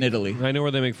where they southern make Italy. I know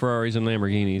where they make Ferraris and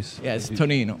Lamborghinis. Yeah, it's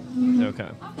Tonino. Okay.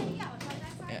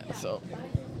 Yeah, so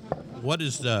what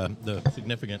is the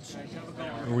significance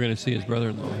We're going to see his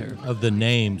brother-in-law here. of the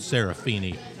name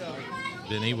Serafini?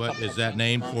 Vinny, what is that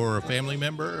named for a family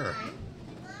member? Or?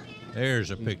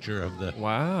 There's a picture of the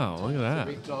Wow, look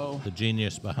at that. the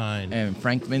genius behind. And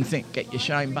Frank Vincent, get your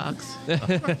shine box.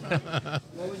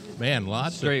 Man,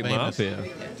 lots Straight of famous, mafia.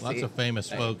 lots of famous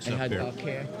folks I up had here. dark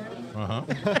hair. Uh-huh.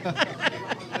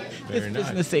 This Very nice.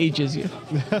 business ages you.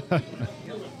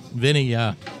 Vinny,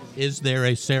 is there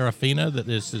a Serafina that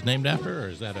this is named after, or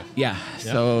is that a... Yeah.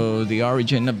 So the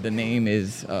origin of the name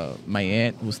is my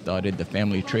aunt who started the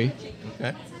family tree,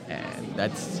 Okay. and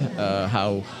that's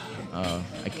how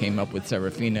I came up with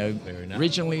Serafina. Very nice.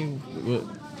 Originally, we were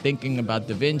thinking about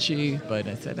Da Vinci, but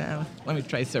I said, let me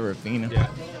try Serafina. Yeah.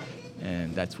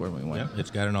 And that's where we went. Yeah, it's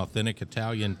got an authentic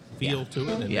Italian feel to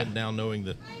it, and Yeah. then now knowing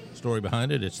the story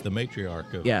behind it, it's the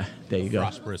matriarch of Yeah, there you a go.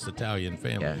 prosperous Italian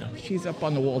family. Yeah, she's up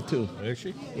on the wall too. Is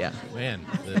she? Yeah, Man,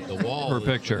 the wall. Her is,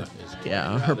 picture. is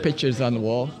yeah, her picture's on the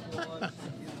wall.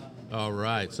 All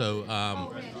right, so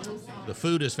the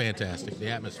food is fantastic. The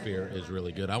atmosphere is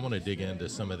really good. I want to dig into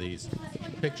some of these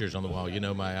pictures on the wall. You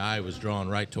know, my eye was drawn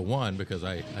right to one because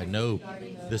I know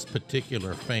this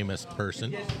particular famous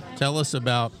person. Tell us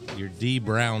about your D.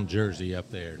 Brown jersey up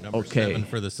there, number Okay. 7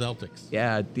 for the Celtics.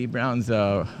 Yeah, D. Brown's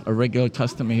a regular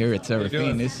customer here at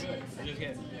Serafina's.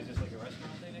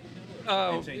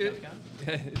 Oh,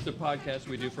 it's a podcast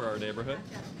we do for our neighborhood.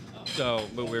 So,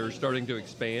 but we're starting to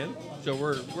expand. So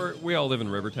we all live in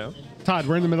RiverTown. Todd,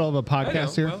 we're in the middle of a I know.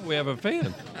 podcast here. Well, we have a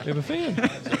fan. We have a fan.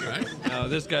 All right.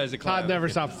 This guy's a clown. Todd never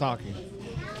stops talking.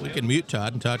 We can mute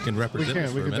Todd, and Todd can We represent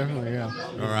us can. for We a can minute. definitely,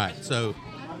 yeah. All right, so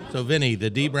Vinny, the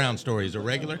D. Brown story is a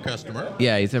regular customer.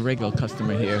 Yeah, he's a regular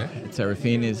customer here at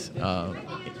Serafina's.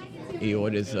 He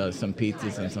orders some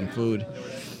pizzas and some food.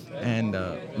 And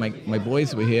my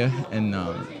boys were here, and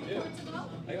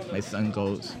my son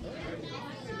goes,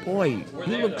 "Boy,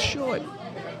 you look short."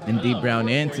 And D. Brown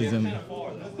answers him,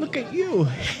 "Look at you."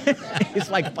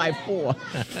 He's like 5'4".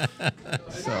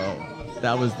 So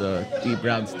that was the D.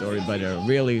 Brown story, but a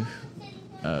really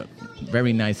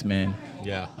very nice man,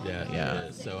 Yeah. Yeah. It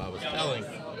is. So I was telling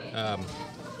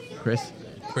Chris.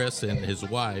 Chris and his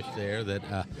wife there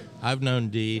that I've known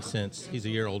D since he's a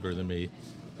year older than me.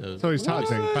 So he's Todd's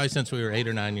age. Probably since we were 8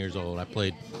 or 9 years old. I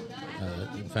played,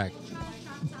 in fact,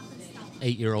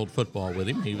 8-year-old football with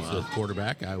him. He was a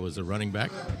quarterback. I was a running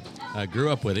back. I grew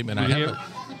up with him, and I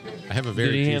have a very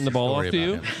Did he hand juicy the ball story off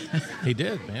to about him. He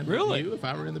did, man. Really? You, if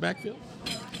I were in the backfield?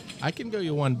 I can go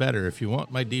you one better if you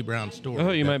want my D. Brown story. I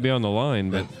thought you might be on the line,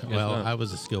 but Well, guess not. I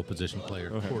was a skill position player,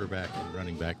 quarterback and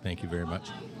running back. Thank you very much.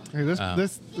 Hey,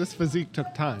 this physique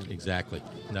took time. Exactly.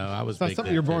 No, I was It's not big something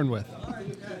then, you're too. born with.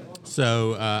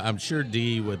 So I'm sure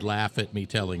Dee would laugh at me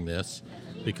telling this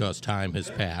because time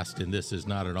has passed, and this is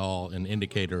not at all an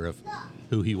indicator of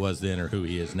who he was then or who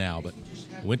he is now. But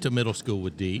I went to middle school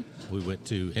with Dee. We went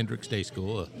to Hendricks Day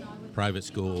School, a private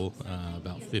school,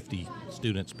 about 50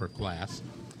 students per class.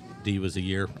 Dee was a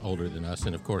year older than us,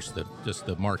 and of course, just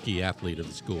the marquee athlete of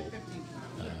the school.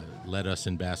 Led us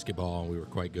in basketball, and we were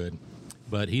quite good.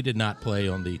 But he did not play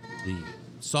on the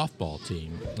softball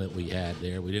team that we had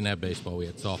there. We didn't have baseball, we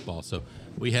had softball. So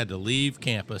we had to leave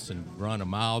campus and run a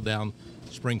mile down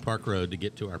Spring Park Road to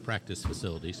get to our practice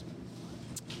facilities.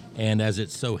 And as it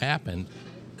so happened,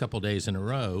 a couple days in a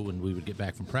row, when we would get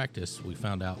back from practice, we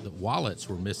found out that wallets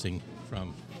were missing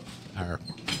from our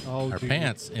Gee.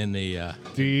 pants in the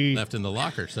Gee. left in the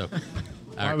locker. So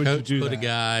Why our would you coach do put a that?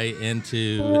 guy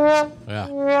into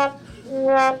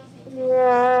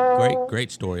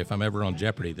great story. If I'm ever on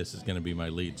Jeopardy, this is going to be my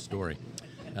lead story.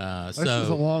 This is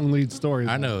a long lead story.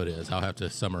 I know it is. I'll have to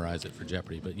summarize it for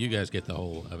Jeopardy, but you guys get the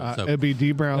whole of it. So It'd be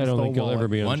D. Brown I don't stole think you'll wallet. ever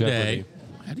be on one Jeopardy. day,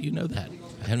 how do you know that?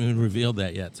 I haven't even revealed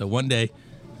that yet. So one day,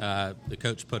 the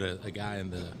coach put a guy in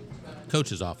the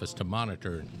coach's office to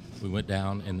monitor. We went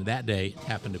down, and that day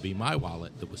happened to be my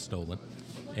wallet that was stolen.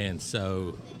 And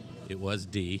so it was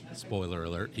D, spoiler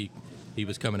alert. He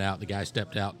was coming out. The guy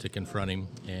stepped out to confront him,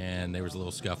 and there was a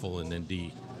little scuffle, and then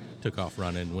D took off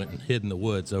running and went and hid in the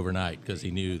woods overnight because he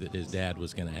knew that his dad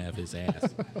was going to have his ass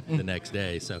the next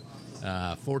day. So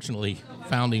fortunately,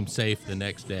 found him safe the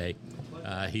next day.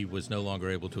 He was no longer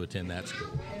able to attend that school.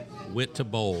 Went to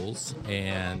Bowles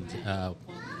and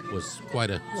was quite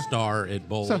a star at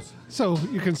Bowles. So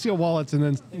you can steal wallets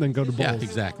and then go to Bowles. Yeah,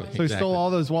 exactly, So he exactly. stole all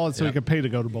those wallets so he Yep. could pay to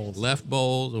go to Bowles. Left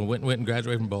Bowles and went and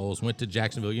graduated from Bowles. Went to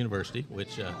Jacksonville University,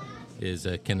 which is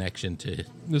a connection to.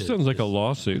 This sounds like a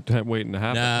lawsuit waiting to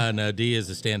happen. No. D is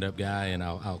a stand-up guy, and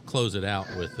I'll close it out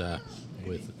with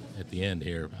at the end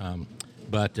here.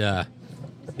 But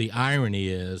the irony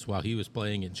is, while he was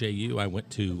playing at JU, I went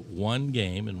to one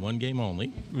game and one game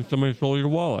only. Somebody stole your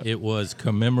wallet. It was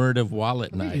commemorative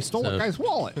wallet night. He stole a guy's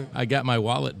wallet. I got my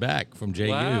wallet back from JU,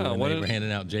 Wow, and they were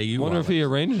handing out JU wonder wallets. if he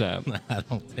arranged that. I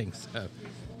don't think so.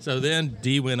 So then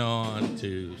D went on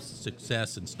to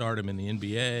success and stardom in the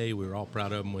NBA. We were all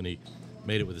proud of him when he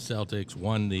made it with the Celtics,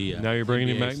 won the Now you're bringing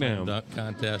him NBA back slam down. dunk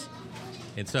contest.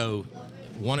 And so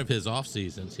one of his off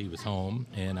seasons, he was home,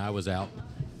 and I was out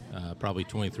probably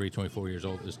 23, 24 years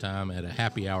old at this time at a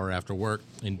happy hour after work.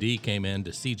 And D came in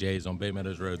to CJ's on Bay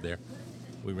Meadows Road there.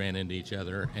 We ran into each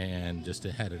other and just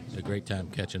had a great time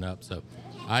catching up. So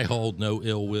I hold no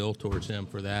ill will towards him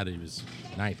for that. He was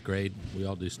ninth grade. We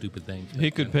all do stupid things. He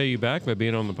could pay you back by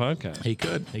being on the podcast. He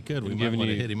could. We might giving want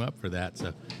to you- hit him up for that.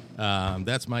 So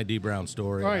that's my D Brown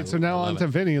story. All right, so now on to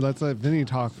Vinny. Let's let Vinny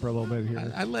talk for a little bit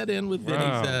here. I let in with Vinny's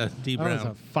Wow. D That Brown. was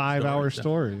a 5-hour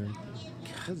story.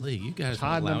 Golly, you guys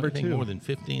Todd don't allow number anything 2. more than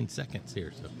 15 seconds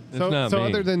here. So It's So, not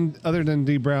me. other than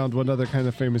D Brown, what other kind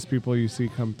of famous people you see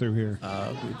come through here?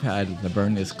 We've had the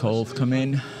Burners Coles come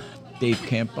in, Dave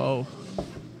Campo,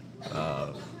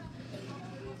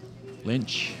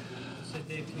 Lynch.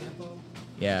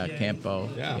 Yeah, Campo.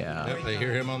 I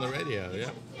hear him on the radio.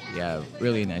 Yeah,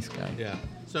 really nice guy. Yeah.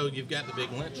 So you've got the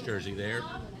big Lynch jersey there.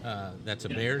 That's a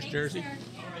Bears jersey.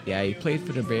 Yeah, he played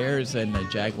for the Bears and the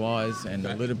Jaguars and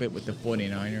a little bit with the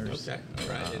 49ers. Okay. All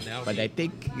right. And now But I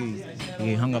think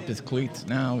he hung up his cleats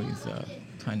now. He's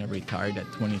kind of retired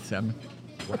at 27.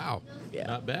 wow. Yeah.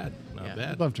 Not bad. Not Yeah.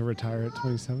 bad. I'd love to retire at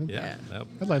 27. Yeah. Yep.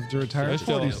 I'd like to retire I at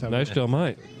still, 47. I still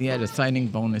might. Yeah, the signing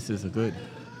bonuses are good.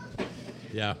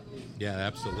 Yeah. Yeah.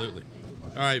 Absolutely.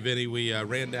 All right, Vinny. We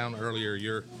ran down earlier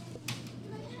your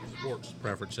sports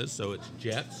preferences. So it's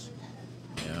Jets.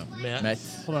 Yeah.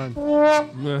 Mets. Hold on.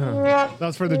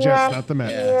 That's for the Jets, not the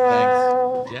Mets.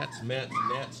 Yeah, Jets,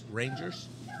 Mets, Rangers.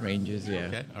 thanks. Rangers, yeah.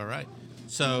 Okay, all right.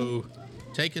 So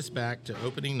take us back to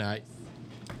opening night.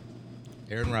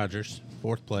 Aaron Rodgers,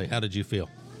 fourth play. How did you feel?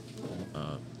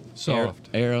 Soft.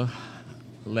 Air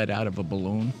let out of a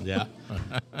balloon. Yeah.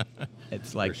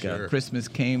 It's like sure. Christmas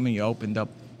came and you opened up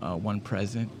one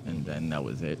present, and then that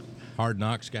was it. Hard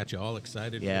Knocks got you all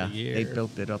excited Yeah, for the year. they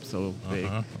built it up so big.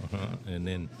 And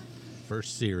then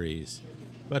first series.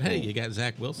 But hey, you got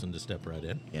Zach Wilson to step right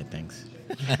in. Yeah, thanks.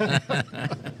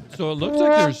 So it looks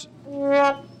like there's We're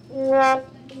going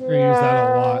to use that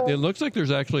a lot. it looks like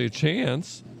there's actually a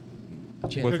chance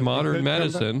with modern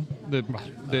medicine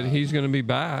that he's going to be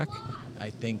back I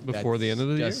think before the end of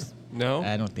the year. No,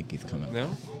 I don't think he's coming.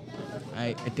 no.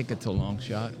 I think it's a long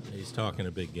shot. He's talking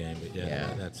a big game, but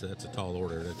yeah. that's a tall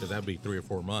order because that'd be 3 or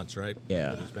 4 months, right?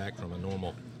 Yeah. But he's back from a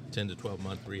normal 10 to 12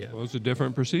 month rehab. Well, it's a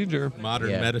different procedure. Modern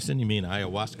Yeah. medicine, you mean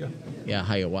ayahuasca Yeah,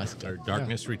 ayahuasca. or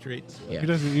darkness retreats? Yeah. He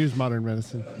doesn't use modern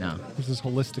medicine. No. This is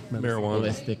holistic medicine. Marijuana.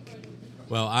 Holistic.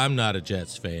 Well, I'm not a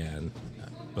Jets fan,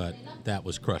 but that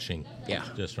was crushing. Yeah.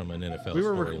 Just from an NFL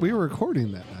We were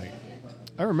recording that night.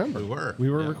 I remember. We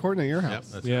were. Yeah. recording at your Yep, house.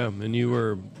 that's Yeah, and you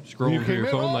were scrolling You through your came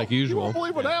in, phone oh, like You usual. won't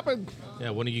believe what happened.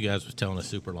 Yeah, one of you guys was telling a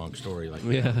super long story like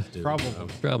Yeah, that. Dude, probably. I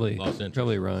was Probably lost interest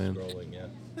probably in Ryan. scrolling,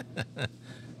 yeah.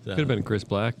 So- Could have been Chris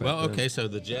Black. back Well, then. okay, so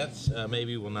the Jets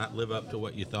maybe will not live up to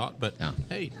what you thought, but No.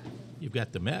 hey, you've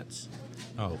got the Mets.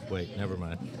 Oh, wait, never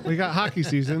mind. We got hockey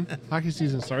season. Hockey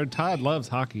season started. Todd loves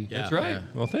hockey. Yeah, That's right. Yeah.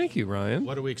 Well, thank you, Ryan.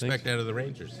 What do we expect Thanks. out of the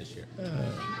Rangers this year?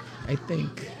 I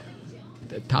think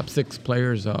the top 6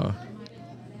 players are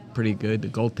pretty good. The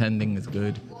goaltending is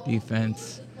good.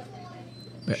 Defense,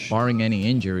 but barring any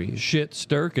injuries. Shit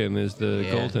Sturkin is the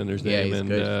Yeah. goaltender's Yeah, name, he's and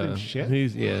good. Shit?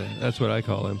 he's that's what I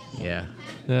call him. Yeah.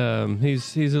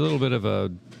 He's a little bit of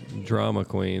a drama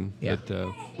queen. Yeah. But,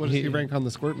 What does he rank on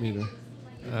the squirt meter?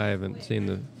 I haven't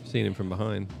seen him from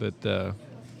behind, but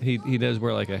he does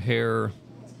wear like a hair.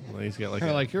 Well, he's got like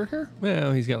Kind a, of like your hair?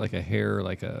 well, he's got like a hair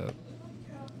like a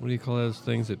what do you call those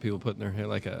things that people put in their hair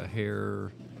like a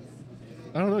hair?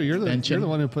 I don't know. You're the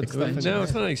one who puts stuff in Extension. No, there.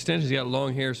 it's not an extension. He's got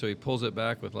long hair, so he pulls it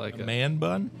back with like A man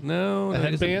bun? No, A no,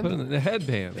 he doesn't headband? put it in the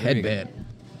headband. There you go. Headband.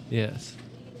 Yes.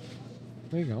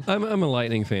 There you go. I'm a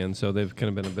Lightning fan, so they've kind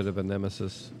of been a bit of a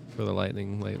nemesis for the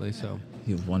Lightning lately. So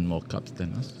He's won more cups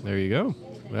than us. there you go.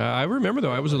 I remember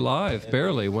though I was alive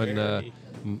barely when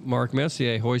Marc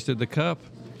Messier hoisted the cup.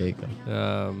 There you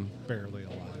go. Barely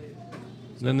alive.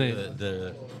 Then they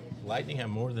The Lightning have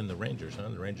more than the Rangers, huh?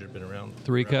 The Rangers have been around.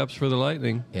 3 cups for the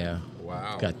Lightning. Yeah.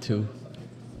 Wow. Got 2.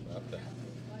 About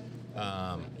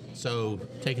that. So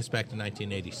take us back to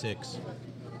 1986.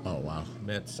 Oh, wow.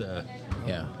 Mets,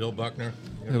 Yeah. Bill Buckner.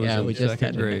 It was Yeah, in we just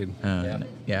second had grade.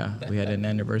 we had an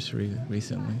anniversary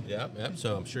recently. Yep.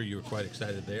 So I'm sure you were quite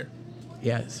excited there.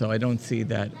 Yeah, so I don't see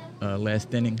that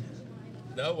last inning.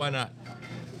 No, why not?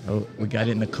 So we got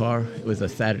in the car. It was a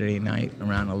Saturday night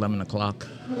around 11 o'clock,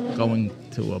 going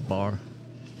to a bar.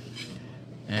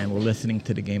 And we're listening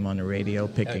to the game on the radio,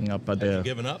 picking up other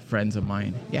given up? friends of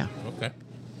mine. Yeah. Okay.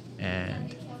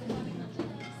 And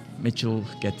Mitchell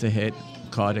gets a hit,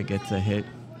 Carter gets a hit,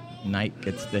 Knight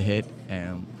gets the hit,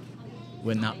 and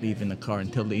we're not leaving the car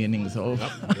until the inning's over.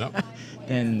 Yep.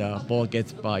 Then the ball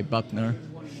gets by Buckner.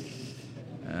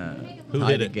 Who tied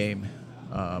hit the it? game?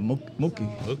 Mookie.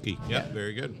 Mookie. Yeah.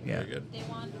 Very good. Yeah. Very good.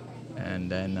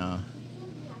 And then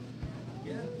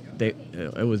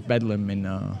it was Bedlam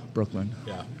in Brooklyn.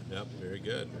 Yeah. Yep. Very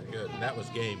good. Very good. And that was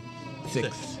game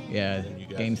 6. Yeah. And then you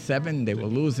guys- Game 7, they were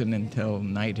losing until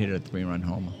Knight hit a 3-run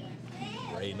homer.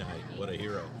 Ray Knight. What a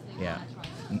hero. Yeah.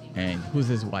 And who's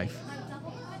his wife?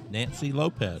 Nancy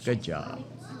Lopez. Good job.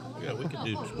 Yeah, we could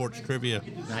do sports trivia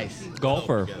Nice.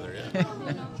 Golfer. together. Yeah.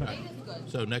 Right.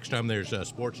 So next time there's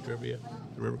sports trivia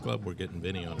at the River Club, we're getting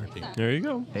Vinny on our team. There you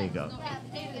go. There you go.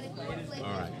 All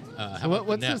right. How So about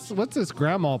what's the net? this? What's this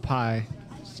grandma pie?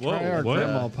 Let's try our what?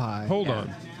 grandma pie. Hold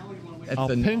on. It's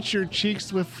I'll a, pinch your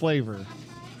cheeks with flavor.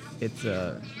 it's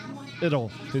a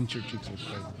It'll pinch your cheeks with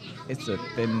flavor. It's a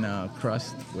thin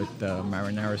crust with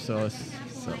marinara sauce,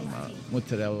 some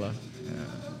mozzarella,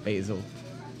 basil.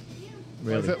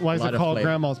 Really, Why is a lot it of called flavor.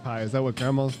 grandma's pie? Is that what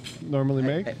grandmas normally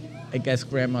make? I guess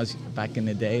grandma's back in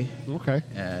the day. Okay.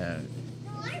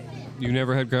 You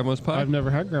never had grandma's pie? I've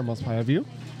never had grandma's pie. Have you?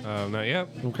 Not yet.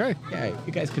 Okay. Yeah,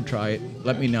 you guys could try it.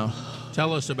 Let me know.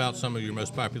 Tell us about some of your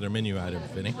most popular menu items,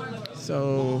 Vinny.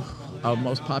 So, our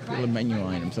most popular menu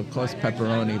items, of course,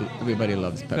 pepperoni. Everybody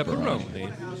loves pepperoni.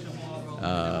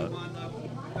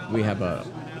 We have a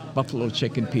buffalo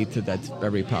chicken pizza that's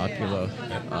very popular.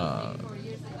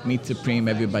 Meat supreme.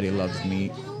 Everybody loves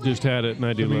meat. Just had it, and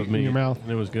I do The meat love in meat. your mouth.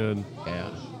 It was good.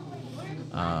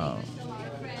 Yeah.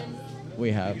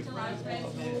 We have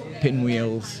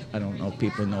pinwheels. I don't know if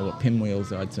people know what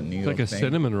pinwheels are. It's a New It's York like a thing.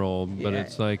 cinnamon roll, but Yeah,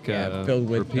 it's like filled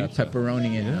for with pizza.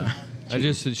 pepperoni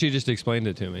and She just explained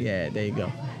it to me. yeah. There you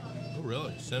go. Oh,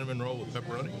 really? Cinnamon roll with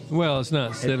pepperoni? Well, it's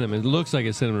not cinnamon. It looks like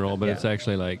a cinnamon roll, but Yeah. it's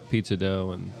actually like pizza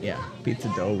dough and Yeah,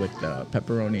 pizza dough with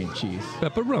pepperoni and cheese.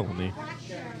 pepperoni.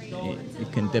 You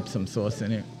can dip some sauce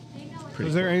in it. Pretty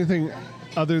Is there anything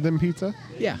other than pizza?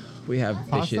 Yeah, we have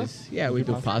Pasta? dishes. Yeah, we You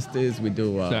do do pasta? pastas. We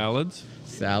do Salads.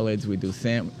 salads. We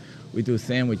do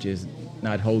sandwiches,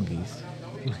 not hoagies.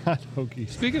 Not hoagies.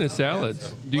 Speaking of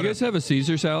salads, do you guys have a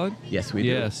Caesar salad? Yes, we do.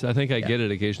 Yes, I think I Yeah. get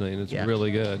it occasionally, and it's Yeah.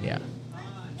 really good. Yeah,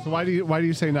 So why do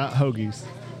you say not hoagies?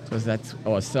 because that's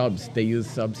or subs. They use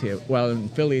subs here. Well, in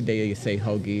Philly they say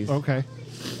hoagies. Okay.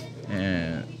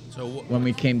 And So when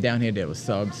we came down here, there was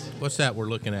subs. what's that we're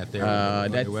looking at there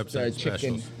on That's your website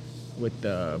chicken specials? with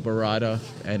burrata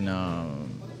and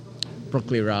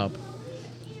broccoli rabe.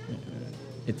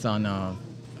 It's on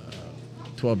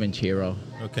 12-inch hero.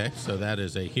 Okay, so that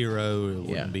is a hero. It wouldn't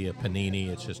Yeah. be a panini.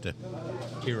 It's just a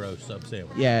hero sub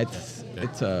sandwich. Yeah, Okay.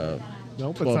 it's a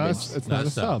Nope, 12 it's not a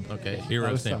sub. Okay, hero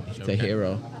Not a sub. sandwich. it's a Okay.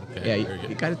 hero. Okay, Yeah, very you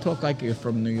good. got to talk like you're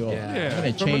from New York. I'm Yeah,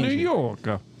 gonna from change New it. York,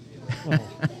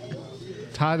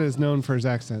 Todd is known for his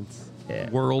accents. Yeah. All right,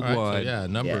 so worldwide. yeah, a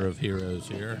number Yeah. of heroes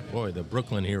here. Boy, the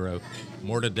Brooklyn hero.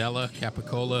 Mortadella,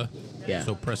 Capicola, Yeah.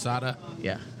 Sopressata.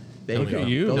 Yeah. There Look you at go.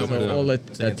 you. Those Look are at all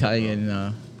that.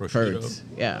 Italian Prosciutto. birds.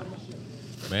 Yeah.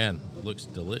 Man, looks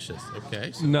delicious.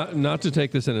 Okay. So Not to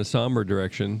take this in a somber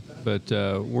direction, but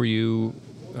were you?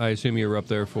 I assume you were up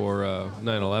there for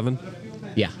 9/11.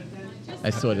 Yeah. I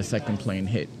saw the second plane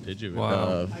hit did you?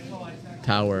 Wow. the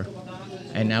tower,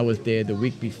 and I was there the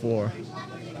week before.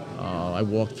 I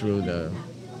walked through the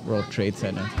World Trade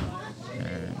Center,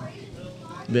 and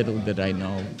little did I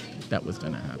know that was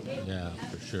going to happen. Yeah,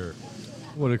 for sure.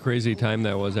 What a crazy time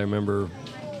that was. I remember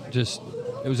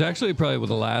it was actually probably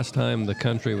the last time the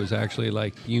country was actually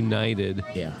like united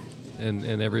Yeah. and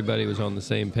everybody was on the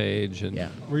same page. And Yeah.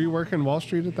 Were you working Wall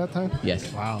Street at that time?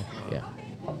 Yes. Wow. Yeah.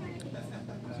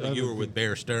 So you were with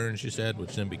Bear Stearns, you said,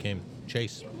 which then became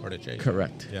Chase, part of Chase.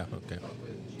 Correct. Yeah. Okay.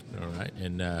 All right,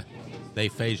 and they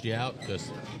phased you out because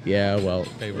Yeah. Well.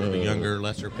 favor of a younger,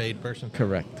 lesser paid person.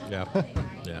 Correct. Yeah.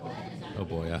 Yeah. Oh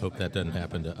boy, I hope that doesn't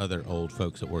happen to other old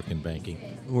folks that work in banking.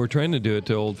 we're trying to do it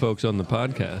to old folks on the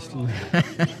podcast.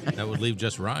 That would leave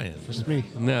just Ryan. Just me.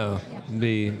 No,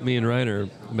 me and Ryan are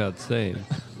about the same.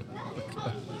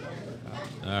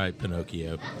 All right,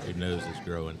 Pinocchio, your nose is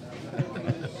growing.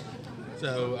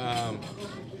 So,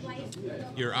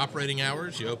 your operating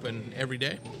hours, you open every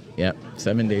day? Yep.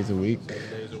 7 days a week.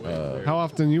 How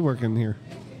often you working here?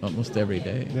 Almost every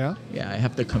day. Yeah? Yeah. I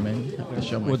have to come in. Have to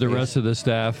show my Would the face. rest of the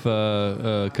staff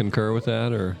concur with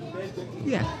that, or?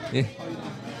 Yeah. Eh,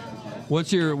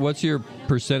 What's your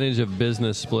percentage of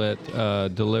business split,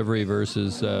 delivery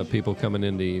versus people coming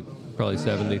in to eat? Probably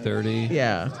 70-30?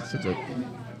 Yeah, it's a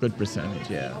good percentage,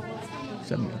 yeah.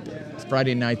 70.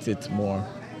 Friday nights, it's more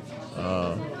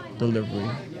delivery.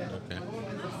 Okay.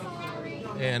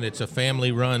 And it's a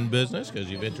family-run business because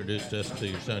you've introduced us to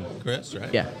your son, Chris,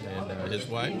 right? Yeah. And his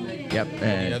wife? Yep,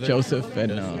 and Joseph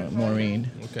and Maureen.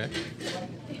 Okay.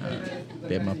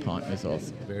 They're my partners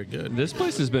also. Very good. This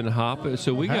place has been hopping.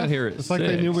 So we got here at It's 6. like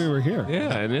they knew we were here.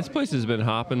 Yeah, and this place has been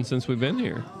hopping since we've been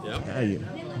here. Yep. Yeah,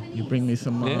 you bring me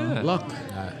some Yeah. luck.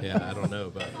 Yeah, I don't know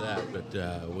about that,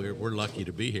 but we're lucky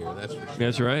to be here. That's for sure.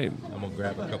 That's right. I'm gonna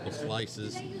grab a couple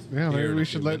slices. Yeah, here maybe in we a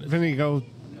should few let minutes. Vinny go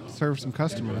serve some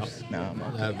customers. No, I'm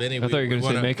okay. Vinny, I thought you were going to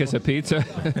say, make us a pizza.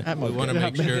 We want to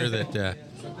make sure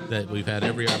that we've had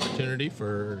every opportunity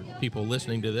for people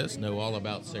listening to this know all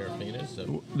about Serafina.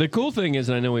 So The cool thing is,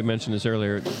 and I know we mentioned this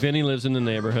earlier, Vinny lives in the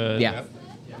neighborhood. Yeah.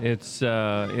 It's,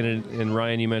 in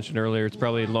Ryan, you mentioned earlier, it's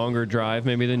probably a longer drive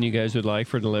maybe than you guys would like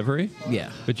for delivery.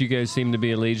 Yeah, But you guys seem to be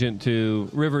allegiant to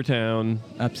RiverTown,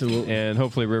 absolutely. and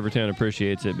hopefully RiverTown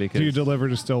appreciates it because... Do you deliver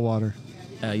to Stillwater?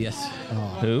 Yes.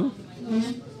 Who?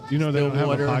 You know they don't have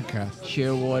a Stillwater, podcast.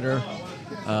 Shearwater,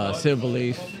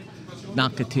 Silverleaf,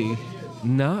 Nocatee.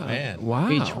 No. Man. Wow.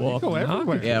 Beach Walk. You go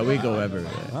everywhere. Yeah, we go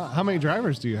everywhere. How many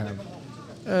drivers do you have?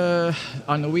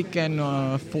 On the weekend,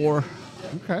 4,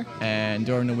 Okay. and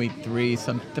during the week 3,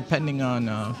 depending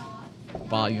on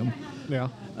volume. Yeah.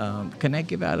 Can I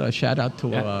give out a shout out to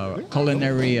Yeah.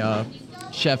 culinary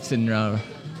chefs in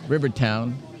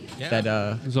RiverTown? Yeah. That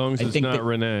As long as I it's think not that-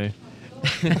 Renee.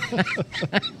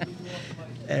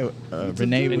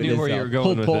 Renee I with knew his where you were going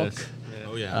pulled with pork, this.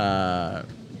 oh yeah.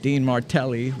 Dean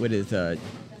Martelli with his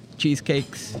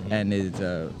cheesecakes and his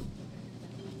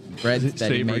breads that he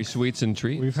Savory makes. sweets and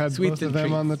treats. We've had Sweets both of and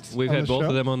them on the We've on had the both show.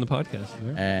 of them on the podcast.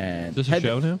 And Is this a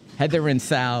show now? Heather and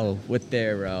Sal with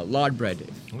their lard bread.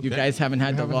 You Okay. guys haven't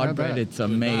had the haven't lard had bread? that. It's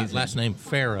amazing. Last name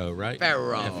Farrow, right?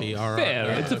 Farrow. F-E-R-R. Fero.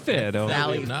 It's a Fero.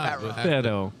 Sally We'll Farrow. have to-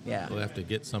 Fero. Yeah. We'll have to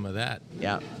get some of that.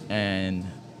 Yeah, and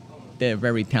they're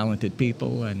very talented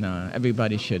people, and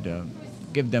everybody should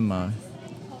give them a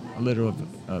little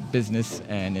business,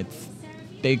 and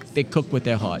they cook with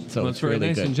their heart, so Well, it's that's very really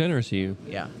nice good. and generous of you.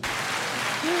 Yeah,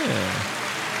 Yeah.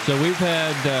 So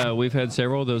we've had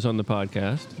several of those on the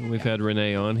podcast. We've had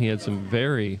Renee on. He had some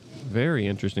very, very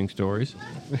interesting stories,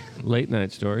 late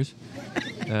night stories.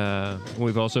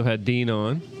 We've also had Dean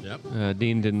on. Yep.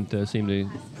 Dean didn't seem to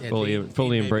Yeah, fully Dean fully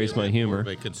may be embrace a my bit humor. More of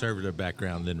a conservative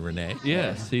background than Renee.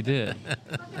 Yes, he did.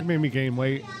 It made me gain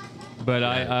weight. But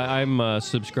I'm a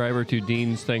subscriber to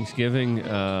Dean's Thanksgiving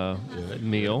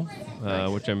meal,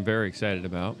 which I'm very excited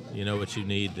about. You know what you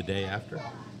need the day after?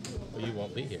 Well, you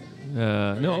won't be here.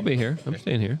 No, I'll be here. I'm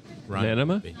staying here. Ryan Nanema?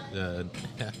 won't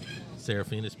be.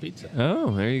 Serafina's Pizza.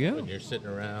 Oh, there you When go. you're sitting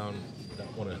around,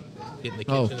 don't want to get in the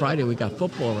Oh, kitchen. Friday we got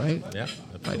football, right? Yeah,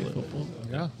 Friday absolutely. football.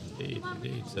 Yeah.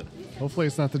 Indeed. So, Hopefully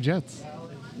it's not the Jets.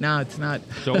 No, it's not.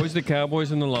 It's always the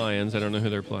Cowboys and the Lions. I don't know who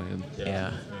they're playing.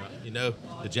 Yeah. You know,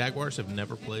 the Jaguars have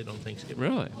never played on Thanksgiving.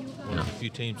 Really? One of the few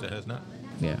teams that has not.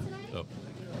 Yeah. So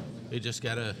they just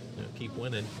got to keep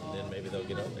winning, and then maybe they'll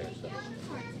get on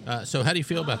there. So how do you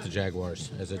feel about the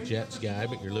Jaguars as a Jets guy?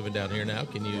 But you're living down here now.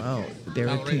 Can you? Wow, they're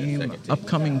a tolerate team, second team?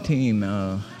 upcoming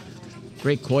team.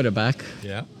 Great quarterback.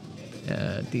 Yeah.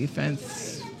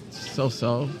 Defense,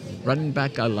 so-so. Running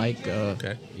back, I like.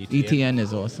 Okay. ETN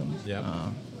is awesome. Yeah.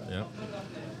 Yeah.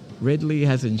 Ridley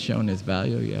hasn't shown his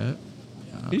value yet.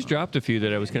 He's dropped a few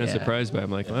that I was kind of Yeah. surprised by.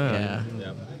 I'm like, wow, Yeah.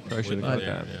 Yeah. probably should have caught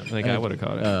that. Yeah. I think I would have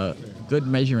caught it. Good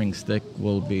measuring stick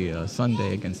will be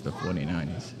Sunday against the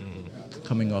 49ers.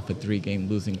 Coming off a 3-game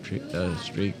losing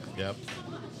streak. Yep.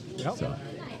 So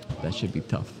that should be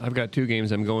tough. I've got 2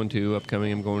 games I'm going to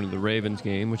upcoming. I'm going to the Ravens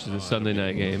game, which is a Sunday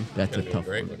night game, That's a Gonna be tough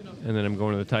great one. and then I'm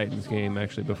going to the Titans game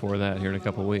actually before that here in a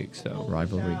couple weeks. So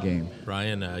Rivalry game.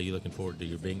 Ryan, you looking forward to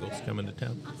your Bengals coming to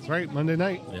town? That's right, Monday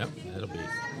night. Yep. That'll be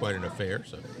quite an affair.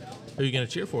 So, who are you going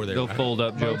to cheer for there? they'll Ryan? fold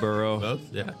up Joe Burrow.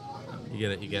 Both. Yeah. You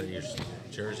got your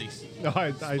jerseys. No,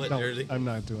 I Split don't. jersey? I'm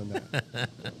not doing that.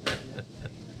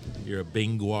 You're a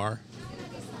Benguar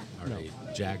or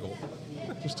a Jaggle.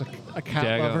 Just a cat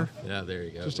Jago. lover. Yeah, there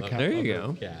you go. Just a Love cat There you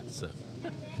lover. go. cats. So,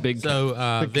 Big.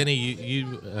 Vinny,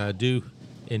 you do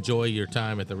enjoy your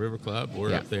time at the River Club.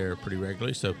 We're Yeah. up there pretty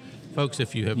regularly. So, folks,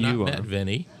 if you have You not are. met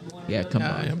Vinny, Yeah, come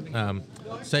on.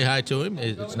 say hi to him.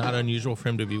 It's not unusual for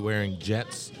him to be wearing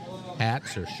Jets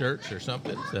hats or shirts or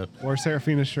something. So, Or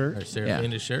Serafina's shirt. or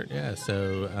Serafina's shirt. Yeah.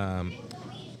 So,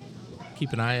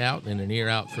 keep an eye out and an ear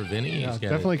out for Vinny. Yeah, He's got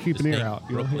definitely a keep an ear distinct out.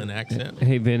 You'll Brooklyn accent.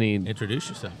 Hey, Vinny, Introduce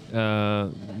yourself.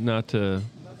 not to,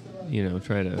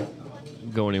 try to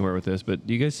go anywhere with this, but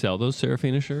do you guys sell those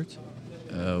Serafina shirts?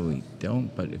 We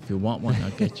don't, but if you want one, I'll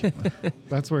get you one.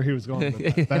 That's where he was going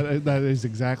with that. That is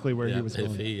exactly where he was If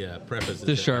going. he prefaces Just it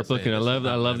by sharp saying looking. I this love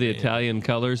is not the me. Italian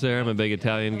colors there. I'm a big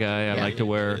Italian guy. I like to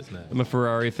wear. it is nice. I'm a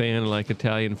Ferrari fan. I like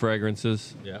Italian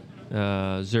fragrances. Yeah.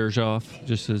 Xerjoff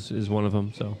just is one of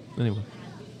them. So anyway,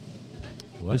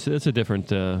 What? it's a different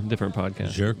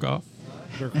podcast. Jerk off?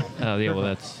 Yeah, well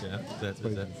that's Yeah. That's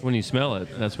when you smell it.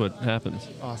 That's what happens.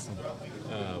 Awesome.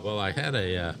 well, I had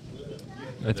a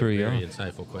I threw you very off.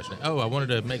 insightful question. Oh, I wanted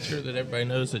to make sure that everybody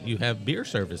knows that you have beer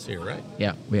service here, right?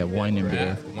 Yeah, we have wine and beer.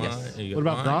 Draft, wine, Yes. you What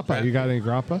got about wine, grappa? draft? You got any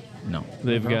grappa? No.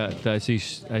 They've got. I see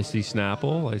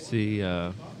Snapple. I see.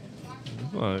 Well,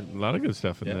 a lot of good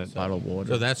stuff in Yeah, that. Bottled water.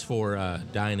 So that's for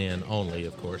dine-in only,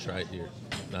 of course, right? You're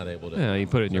not able to. Yeah, you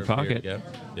put it in your serve beer pocket. to go.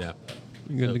 Yeah.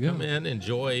 You're good So to go. Come in,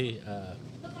 enjoy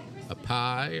a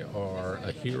pie or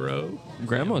a hero.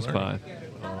 Grandma's sampler,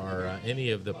 pie. Or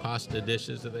any of the pasta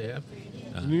dishes that they have.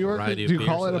 New York? Variety Do of you beer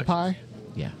call it a selections. pie?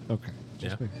 Yeah. Okay.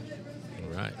 Yeah. All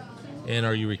right. And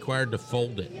are you required to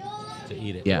fold it to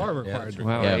eat it? Yeah. Are required it's to.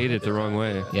 Wow, Yeah. I ate it the wrong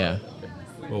way. Yeah.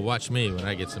 Well, watch me when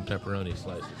I get some pepperoni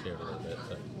slices here in a little bit.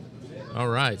 So. All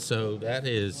right, so that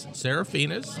is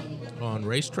Serafina's on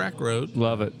Racetrack Road,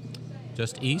 Love it.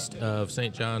 just east of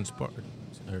St. John's Park,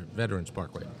 or Veterans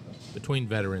Parkway, between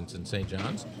Veterans and St.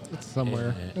 John's. It's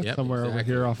somewhere. It's Yep, somewhere over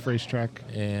exactly. here off Racetrack.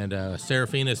 And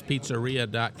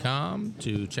SerafinasPizzeria.com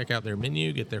to check out their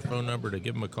menu, get their phone number to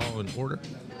give them a call and order.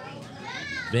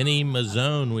 Vinny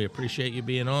Mazzone, we appreciate you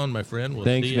being on, my friend. We'll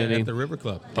Thanks, see you Vinny. at the River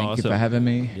Club. Thank you Awesome. for having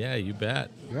me. Yeah, you bet.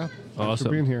 Yeah. Thanks Awesome.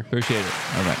 for being here. Appreciate it.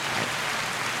 All right.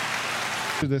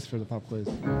 Do this for the pop quiz.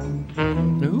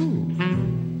 Ooh.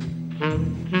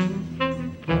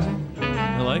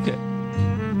 I like it.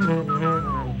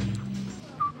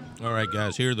 All right,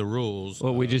 guys, here are the rules.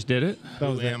 Well, we just did it?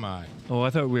 Who am I? Oh, I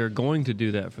thought we were going to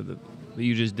do that but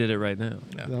you just did it right now.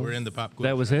 Yeah, That we're was- in the pop quiz.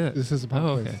 That was it. This is a pop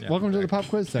Oh, quiz. okay. Yeah. Welcome to the pop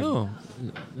quiz segment.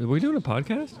 Oh, are we doing a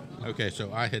podcast? Okay,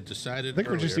 so I had decided I think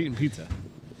we're just earlier eating pizza.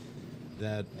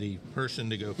 that the person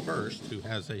to go first, who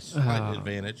has a slight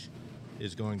advantage,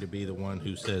 is going to be the one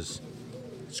who says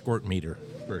squirt meter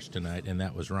first tonight, and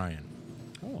that was Ryan.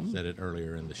 Said it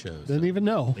earlier in the show. Didn't so- even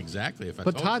know. Exactly. If I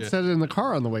But told Todd you. said it in the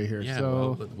car on the way here, Yeah, so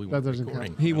well, but we that weren't doesn't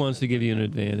recording. count. He wants to give you an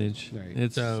advantage. Right.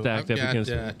 It's So stacked I've up got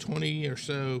against 20 or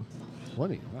so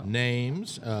 20. Wow.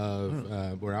 names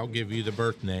of where I'll give you the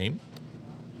birth name,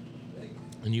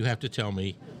 and you have to tell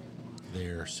me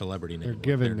their celebrity name. Their what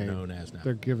given they're name. known as now.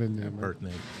 Their given Their name. birth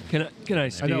name. Can I I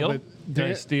steal? know, but Can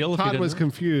I steal? If you Todd didn't was know?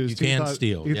 confused. You He can thought-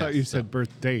 steal, He thought you yes, said so-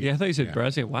 birth date. Yeah, I thought you said Yeah. birth. I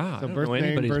said, wow, I So don't birth know name,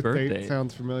 anybody's birth birthday. date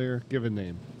sounds familiar. Given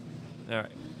name. All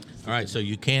right. All right, so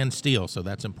you can steal, so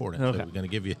that's important. Okay. So we're going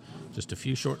to give you just a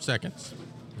few short seconds,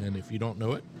 and if you don't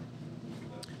know it,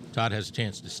 Todd has a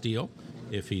chance to steal.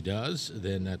 If he does,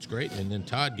 then that's great, and then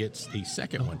Todd gets the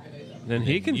second one. Then And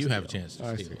he can You steal. have a chance to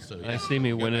I steal. see. So I see me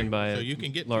Go winning back. by so a you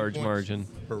can get 2 large points margin.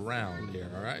 per round here.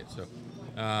 All right, so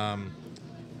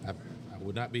I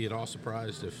would not be at all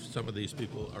surprised if some of these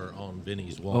people are on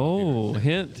Vinny's wall. Oh,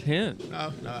 hint.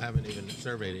 No, I haven't even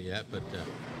surveyed it yet, but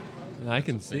I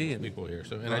can see famous it. people here.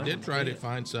 So, and I did try to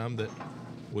find some that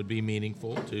would be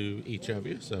meaningful to each of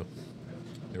you. So,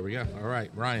 there we go. All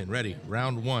right, Ryan, ready?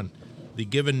 Round 1. The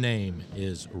given name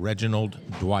is Reginald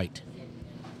Dwight.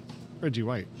 Reggie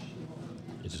White.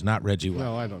 It is not Reggie White.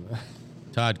 No, I don't know.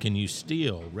 Todd, can you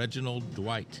steal Reginald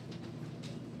Dwight?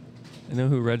 I know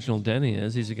who Reginald Denny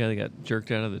is. He's the guy that got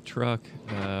jerked out of the truck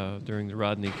during the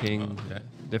Rodney King. Oh, okay.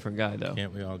 Different guy, though.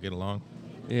 Can't we all get along?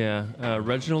 Yeah,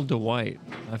 Reginald Dwight.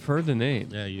 I've heard the name.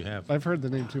 Yeah, you have. I've heard the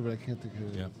name too, but I can't think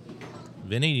of it. Yeah.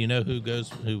 Vinny, you know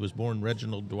who was born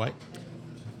Reginald Dwight?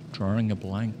 Drawing a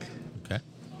blank. Okay.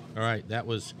 All right, that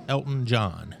was Elton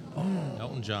John.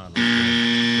 Elton John was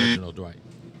born Reginald Dwight.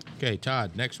 Okay,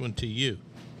 Todd, next one to you.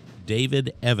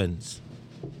 David Evans.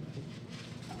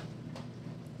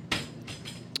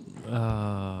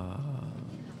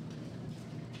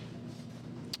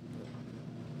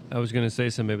 I was going to say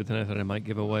something, but then I thought I might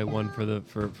give away one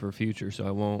for future, so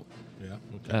I won't. Yeah.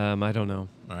 Okay. I don't know.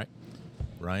 All right.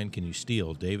 Ryan, can you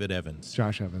steal David Evans?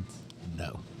 Josh Evans.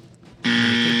 No.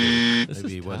 Maybe This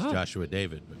it is was tough. Joshua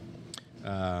David. But,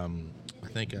 I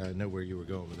think I know where you were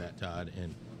going with that, Todd.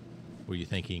 And were you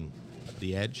thinking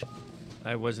The Edge?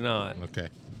 I was not. Okay.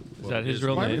 Is that his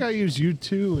real Why name? would I use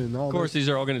U2 and all Of course, this? these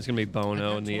are all going to be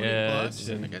Bono and the Edge.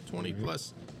 I And got 20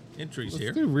 plus entries Let's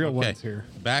here. do real Okay. ones here.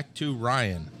 Back to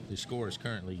Ryan. The score is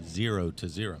currently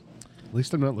 0-0. At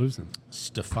least I'm not losing.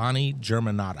 Stefani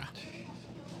Germanata.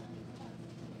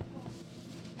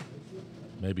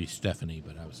 Maybe Stephanie,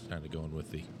 but I was kind of going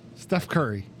with the Steph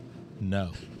Curry.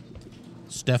 no.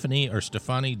 Stephanie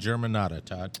Germanata,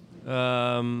 Todd.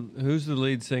 Who's the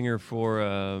lead singer for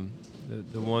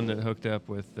the one that hooked up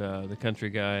with the country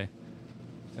guy?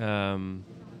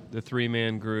 The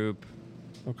three-man group.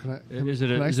 Oh, Is it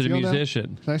a steal that?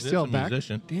 musician? Can I steal This it back?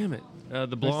 musician. Damn it.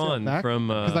 The blonde from...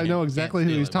 Because I know exactly who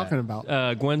steal he's it back. talking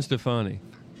about. Gwen Stefani.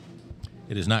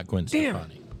 It is not Gwen Damn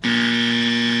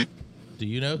Stefani. Do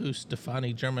you know who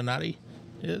Stefani Germanati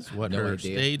is? What No her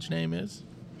idea. stage name is?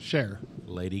 Cher.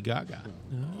 Lady Gaga.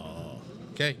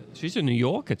 Okay. She's in New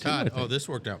York, too, I Todd, think. this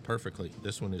worked out perfectly.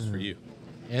 This one is for you.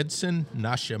 Edson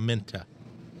Nascimento.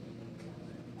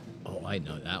 Oh, I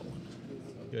know that one.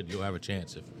 Good, you'll have a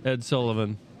chance if... Ed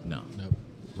Sullivan. No. Nope.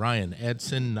 Ryan,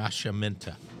 Edson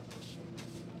Nascimento.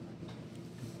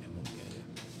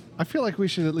 I feel like we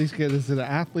should at least get, is it an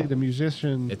athlete, a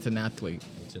musician? It's an athlete.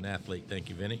 It's an athlete. Thank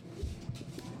you, Vinny.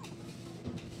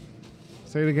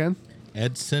 Say it again.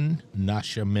 Edson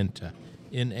Nascimento.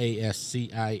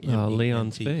 Nascimenta.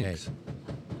 Leon Spinks.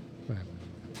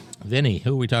 Vinny,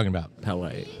 who are we talking about?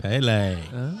 Pele. Pele.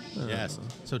 Yes.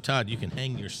 So, Todd, you can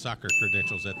hang your soccer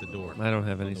credentials at the door. I don't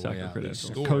have any on the way soccer out. The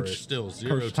credentials. score Coach- is still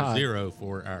Coach 0-0 Todd.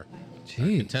 for our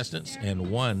Jeez. contestants and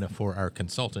 1 for our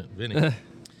consultant, Vinny.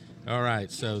 All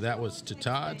right, so that was to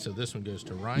Todd. So this one goes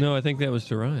to Ryan. No, I think that was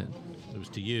to Ryan. It was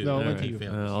to you. No, I it think went to he you.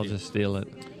 failed to I'll steal. just steal it.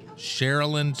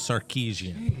 Sherilyn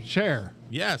Sarkeesian. Cher.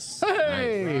 Yes.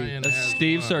 Hey! Ryan That's has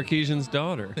Steve one. Sarkeesian's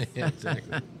daughter. Yeah,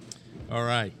 exactly. All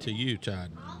right, to you,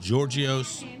 Todd.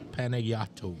 Georgios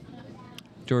Panagiatou.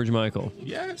 George Michael.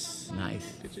 Yes.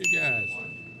 Nice. Look at you guys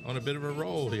on a bit of a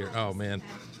roll here. Oh, man.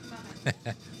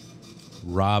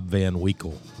 Rob Van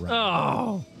Winkle.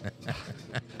 Oh!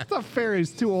 It's not fair.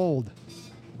 He's too old.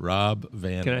 Rob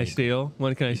Van Can I Winkle. steal?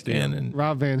 What can I steal? And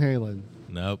Rob Van Halen.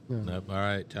 nope. All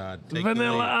right, Todd. Take the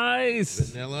Vanilla lead. Ice.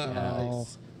 Vanilla Oh,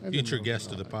 Ice. I didn't Future know guest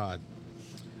that. of the pod.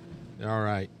 All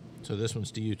right. So this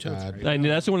one's to you, Todd. I knew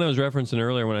that's the one I was referencing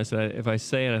earlier when I said if I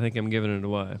say it, I think I'm giving it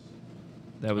away.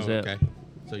 That was Oh, it. okay.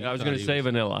 So you I was thought going to he say was-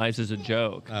 Vanilla Ice as a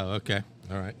joke. Oh, okay.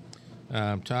 All right.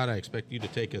 Todd, I expect you to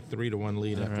take a 3-1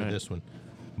 lead after right. this one.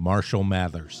 Marshall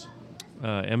Mathers.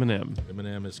 Eminem.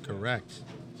 Eminem is correct.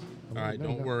 All right,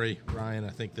 don't worry, Ryan. I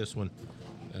think this one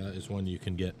is one you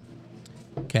can get.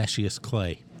 Cassius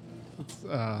Clay.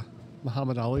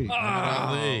 Muhammad Ali.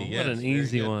 Muhammad Ali. what Yes, an very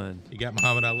easy good. one. You got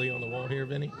Muhammad Ali on the wall here,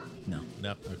 Vinny? No.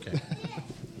 No. Okay.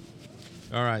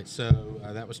 All right. So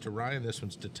that was to Ryan. This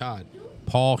one's to Todd.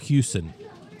 Paul Hewson.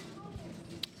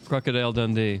 Crocodile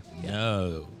Dundee.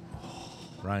 No.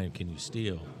 Ryan, can you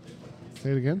steal?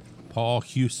 Say it again. Paul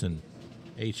Hewson.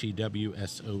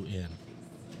 Hewson.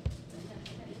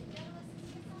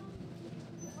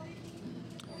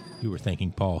 You were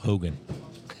thinking Paul Hogan.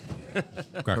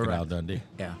 Crocodile Dundee.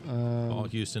 Yeah. Paul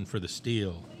Hewson for the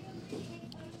steal.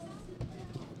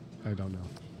 I don't know.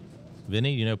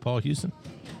 Vinny, you know Paul Hewson?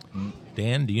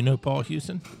 Dan, do you know Paul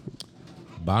Hewson?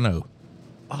 Bono.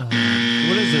 What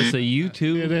is this, a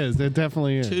U2? It is. It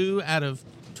definitely is. 2 out of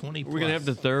 20 We're going to have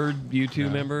the third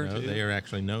U2 member? No, they are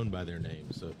actually known by their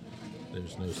names, so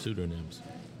there's no pseudonyms.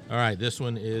 All right, this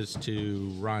one is to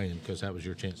Ryan because that was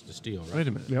your chance to steal, right? Wait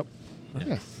a minute. Yep. Yeah.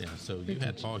 Yes. Yeah, so you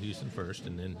had Paul Hewson first,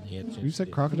 and then he had a chance You to said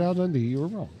steal. Crocodile Dundee. You were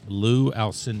wrong. Lou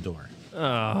Alcindor.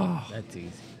 Oh. That's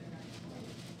easy.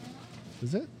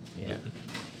 Is it? Yeah.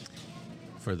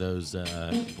 For those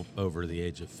over the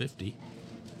age of 50.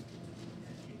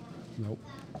 Nope.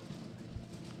 All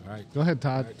right. Go ahead,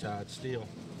 All Todd. right, Todd, steal.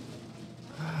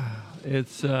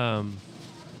 It's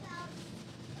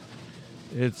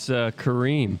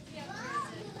Kareem.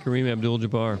 Kareem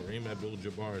Abdul-Jabbar. Kareem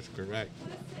Abdul-Jabbar is correct.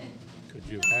 Could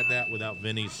you have had that without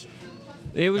Vinny's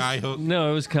It was Skyhook.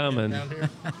 No, it was coming. down here?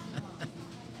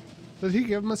 Did he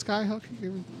give him a skyhook? He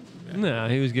gave him- No,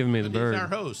 he was giving me the But he's our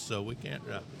bird. host, so we can't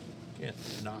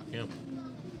knock him.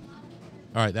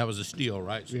 All right, that was a steal,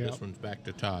 right? So Yeah. this one's back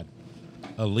to Todd.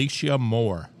 Alicia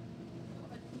Moore.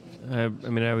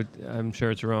 I'm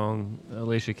sure it's wrong.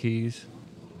 Alicia Keys.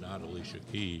 Not Alicia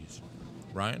Keys.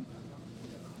 Ryan?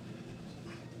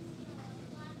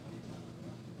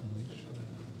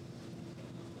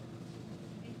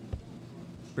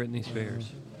 Britney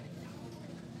Spears.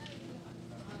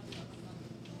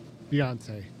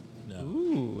 Beyonce. No.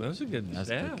 Ooh, that was a good That's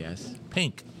a stab. good guess.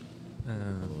 Pink.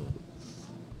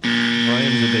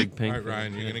 Ryan's a big All pink. right,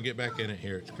 Ryan, fan. you're going to get back in it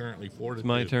here. It's currently 4-2. It's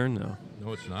my turn, though.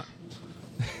 No, it's not.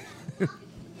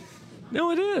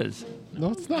 No, it is.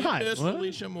 No, it's He not. missed What?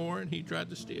 Alicia Moore, and he tried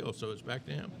to steal, so it's back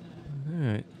to him. All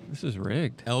right. This is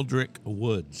rigged. Eldrick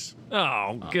Woods.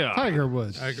 Oh, God. Tiger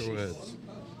Woods. Tiger Woods.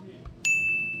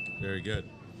 Very good.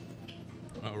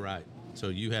 All right. So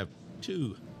you have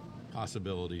 2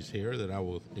 possibilities here that I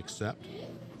will accept.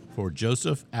 for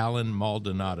Joseph Allen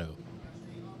Maldonado.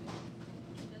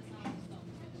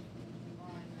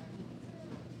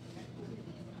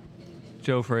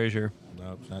 Joe Frazier.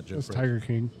 No, it's not Joe. It's Frazier. Tiger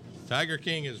King. Tiger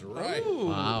King is right.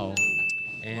 Wow.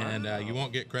 And you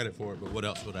won't get credit for it, but what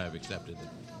else would I have accepted?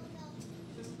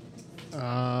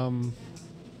 I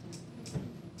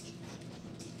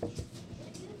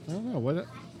don't know what.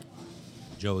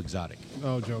 Joe Exotic.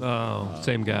 Oh, Joe. Oh,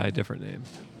 same guy, different name.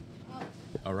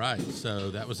 All right, so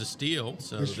that was a steal.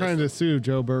 So He's this- trying to sue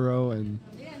Joe Burrow and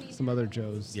some other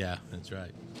Joes. Yeah, that's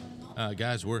right.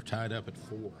 Guys, we're tied up at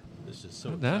 4. This is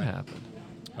so How'd that exciting. happen?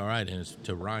 All right, and it's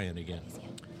to Ryan again.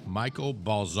 Michael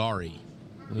Balzari.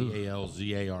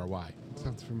 Balzary.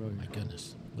 Sounds familiar. My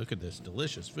goodness. Look at this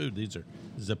delicious food. These are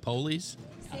zeppolis.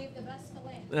 Save the best for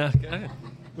last. Okay.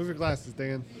 Move your glasses,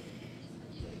 Dan.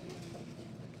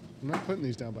 I'm not putting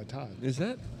these down by Todd. Is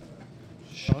that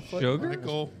Chocolate?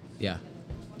 sugar?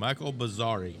 Michael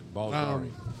Balzari. Balzari.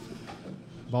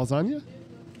 Balzania?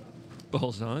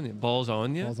 Balls on you. Balls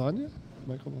on you? Balzania?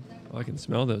 Michael. Oh, I can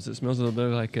smell those. It smells a little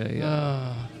bit like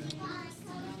a.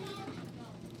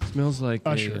 Smells like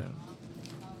Usher.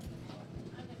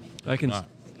 I can. Ah.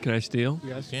 Can I steal?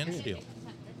 Yes, Can you steal.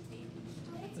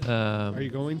 Are you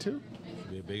going to?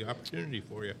 Be a big opportunity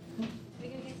for you.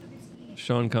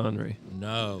 Sean Connery.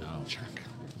 No.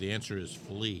 The answer is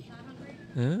flea.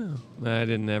 Oh, I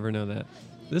didn't ever know that.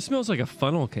 This smells like a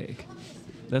funnel cake.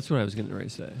 That's what I was getting ready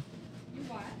to say.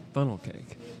 Funnel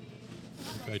cake.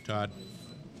 Okay, Todd.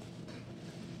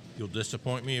 You'll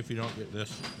disappoint me if you don't get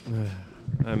this.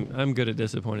 I'm good at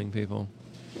disappointing people.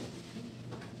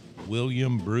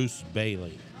 William Bruce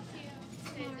Bailey.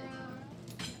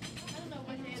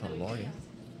 It's a lawyer.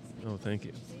 Oh, thank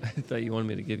you. I thought you wanted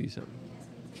me to give you something.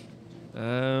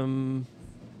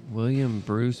 William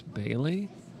Bruce Bailey,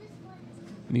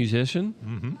 musician.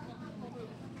 Mm-hmm.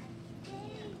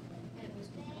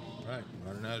 All right,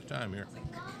 running out of time here.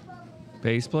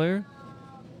 Bass player,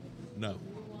 No.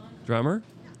 drummer.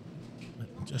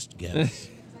 Just guess.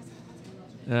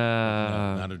 No,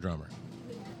 not a drummer.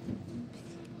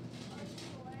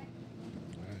 All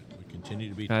right, we continue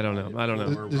to be. I don't know. tied I don't at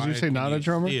know. four. Did you Ryan, say can not a you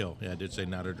drummer? steal? Yeah, I did say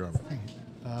not a drummer.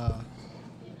 I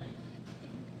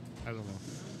don't know.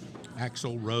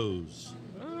 Axl Rose.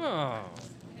 Oh,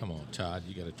 Come on, Todd.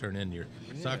 You got to turn in your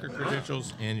soccer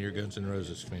credentials and your Guns N'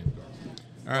 Roses fan card.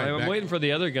 All right, I'm back, waiting for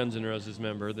the other Guns N' Roses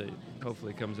member that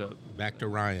hopefully comes up. back to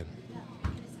Ryan.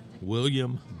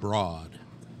 William Broad.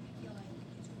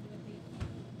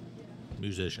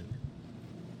 Musician.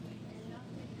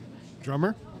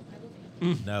 Drummer?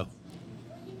 No.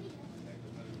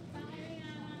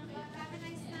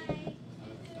 All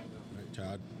right,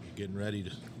 Todd, you getting ready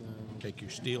to take your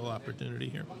steal opportunity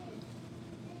here?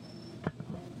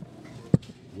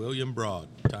 William Broad.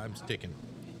 Time's ticking.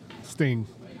 Sting.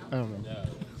 I don't know. No,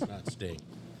 it's not Sting.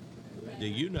 Do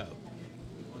you know?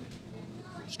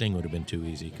 Sting would have been too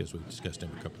easy because we've discussed him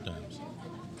a couple times.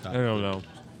 I don't know.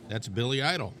 That's Billy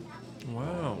Idol.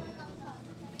 Wow.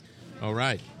 All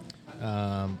right.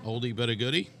 Oldie but a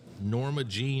goodie. Norma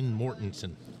Jean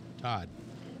Mortensen. Todd.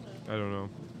 I don't know.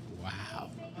 Wow.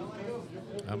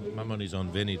 My money's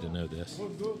on Vinny to know this.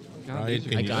 God, Ryan, these are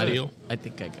can I you got steal? it. I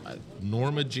think I got it.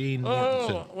 Norma Jean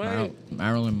Oh, Mortensen. wait.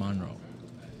 Marilyn Monroe.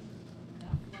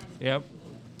 Yep.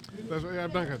 I'm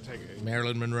not going to take it.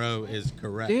 Marilyn Monroe is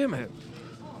correct. Damn it.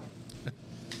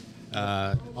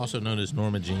 Also known as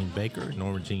Norma Jean Baker,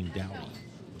 Norma Jean Downey.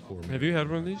 Before Have you had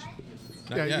one of these?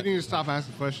 Not Yeah, yet. you need to stop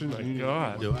asking questions. You need to-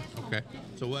 God. Do I? Okay.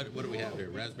 So what do we have here?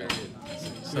 Raspberry.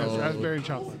 Yes, So, raspberry and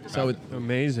chocolate. so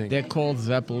Amazing. they're called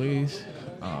zeppolis.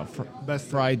 Best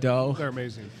Fried dough. They're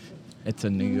amazing. It's a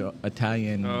New York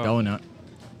Italian Oh. donut.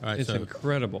 All right. It's so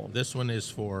incredible. this one is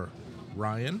for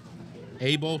Ryan.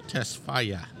 Abel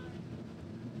Tesfaye.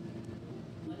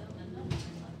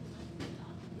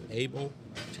 Abel.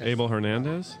 Abel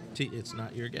Hernandez? It's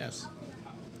not your guess.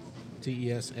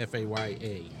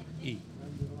 Tesfaye.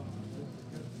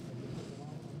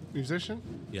 Musician?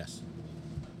 Yes.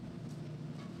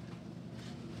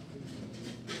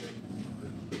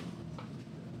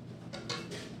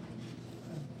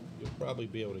 You'll probably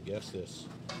be able to guess this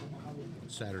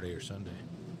Saturday or Sunday.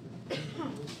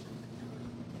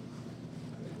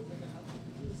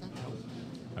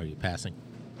 Are you passing?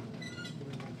 I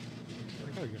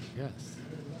got to guess.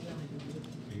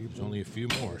 There's only a few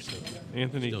more, so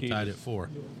Anthony still Kiedis. tied at 4.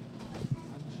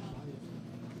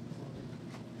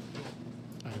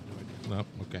 I have no idea. No,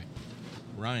 okay.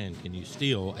 Ryan, can you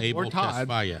steal Abel Or Todd.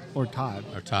 Tesfaye? Or Todd.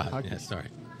 Or Todd, Todd yeah, can- sorry.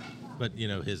 But, you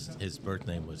know, his birth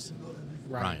name was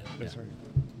Ryan. That's yeah. right.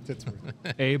 That's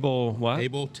right. Abel what?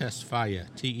 Abel Tesfaye,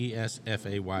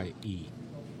 Tesfaye.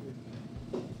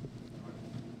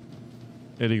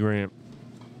 Eddie Grant.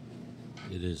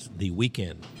 It is The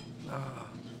Weeknd. I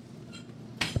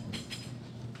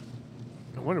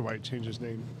wonder why he changed his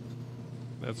name.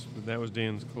 That was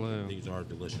Dan's clue. These are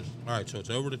delicious. All right, so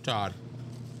it's over to Todd.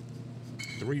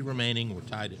 3 remaining. We're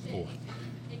tied at 4.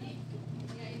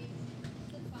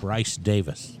 Bryce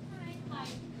Davis.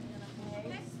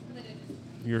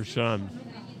 Your son.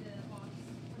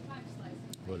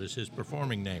 What is his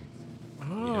performing name? We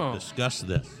Oh, have discussed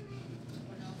this.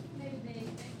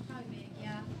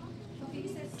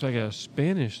 it's like a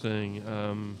Spanish thing.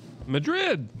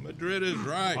 Madrid. Madrid is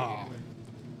right.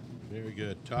 Very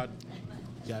good. Todd,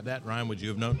 got that? Ryan, would you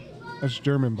have known? That's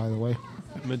German, by the way.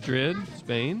 Madrid,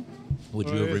 Spain. Would Oh,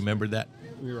 you it have is. remembered that?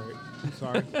 You're right. I'm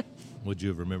sorry. Would you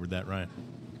have remembered that, Ryan?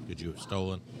 Could you have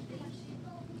stolen?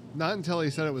 Not until he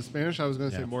said it was Spanish, I was going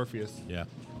to Yeah. say Morpheus. Yeah.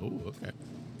 Oh, okay.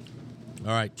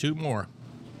 All right, 2 more.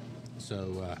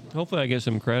 So, Hopefully, I get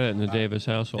some credit in the Davis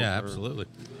household. yeah, for- absolutely.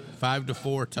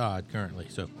 5-4, Todd, currently.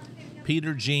 So,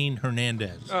 Peter Jean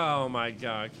Hernandez. Oh my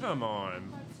God! Come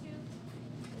on.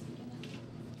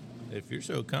 If you're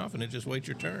so confident, just wait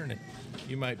your turn, and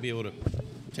you might be able to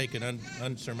take an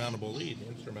unsurmountable lead.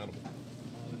 Insurmountable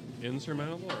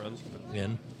or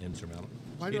unsurmountable? Insurmountable.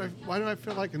 Why do I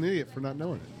feel like an idiot for not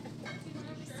knowing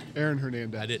it? Aaron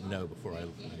Hernandez. I didn't know before I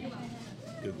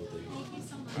Googled it.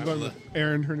 I'm going with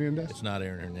Aaron Hernandez. It's not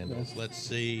Aaron Hernandez. Let's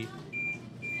see.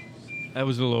 I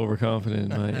was a little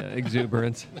overconfident in my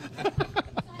exuberance.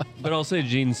 But I'll say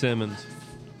Gene Simmons.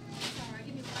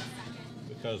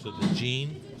 Because of the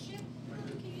gene,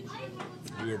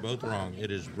 you were both wrong.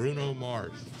 It is Bruno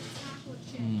Mars.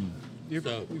 You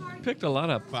So, picked a lot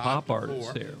of 5 pop to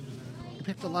artists 4. here. You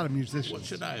picked a lot of musicians. What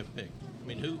should I have picked? I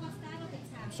mean, who?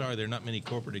 I'm sorry, there are not many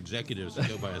corporate executives that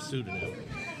go by a pseudonym.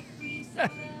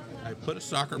 I put a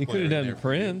soccer You player could have in done there.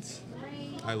 Prince.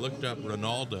 I looked up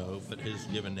Ronaldo, but his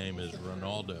given name is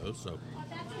Ronaldo, so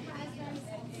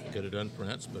could have done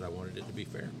Prince, but I wanted it to be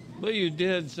fair. But you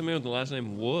did somebody with the last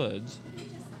name Woods.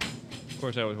 Of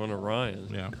course, that was one of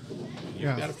Ryan's. Yeah. You've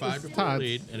Yeah, got a it's 5-4 Todd's.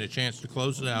 lead and a chance to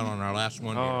close it out on our last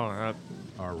one here. Oh,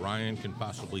 Or Ryan can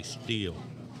possibly steal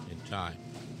and tie.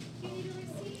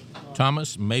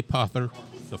 Thomas Maypother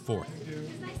the Fourth.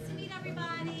 Nice to meet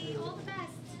everybody. All the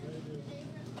best.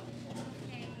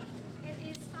 Okay. It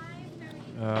is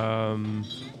 5:30.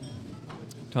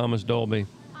 Thomas Dolby.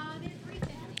 It's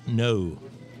 3:50. No.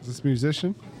 Is this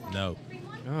musician? No.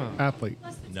 Oh. Athlete?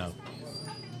 No.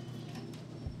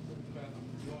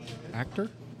 Actor?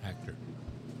 Actor.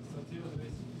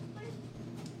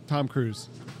 Tom Cruise.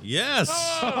 Yes.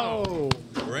 Oh!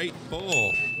 Great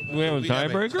pull. We have a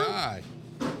tiebreaker? tie.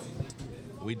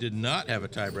 We did not have a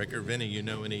tiebreaker. Vinny, you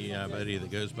know anybody that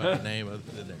goes by the name of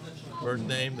their birth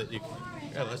name that you?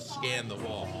 Yeah, let's scan the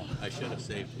wall. I should have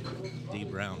saved D.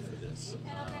 Brown for this.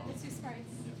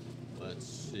 Let's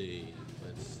see.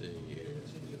 Let's see here.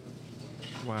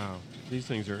 Wow. These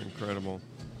things are incredible.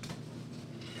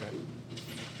 Okay.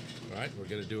 All right, we're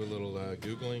going to do a little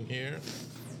Googling here.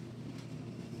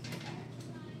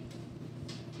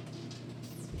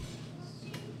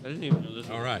 I didn't even know this was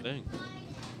All right. a thing.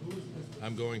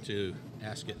 I'm going to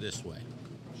ask it this way.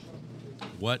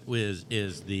 What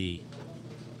is the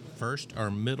first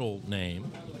or middle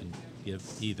name, you can give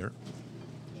either,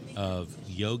 of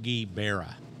Yogi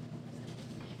Berra?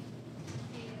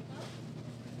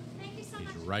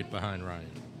 He's right behind Ryan.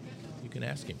 You can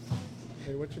ask him.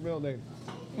 Hey, what's your middle name?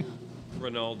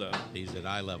 Ronaldo. He's at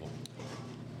eye level.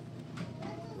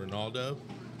 Ronaldo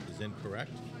is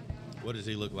incorrect. What does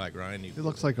he look like, Ryan? He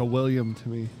looks like a William to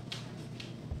me.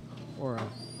 Or a...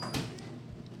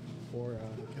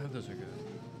 God, those are good.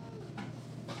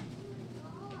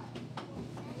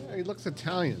 Yeah, he looks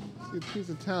Italian. He's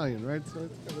Italian, right? So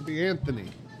it's got to be Anthony.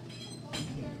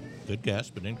 Good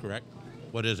guess, but incorrect.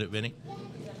 What is it, Vinny?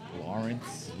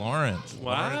 Lawrence. Lawrence.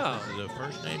 Wow. Lawrence is the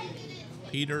first name.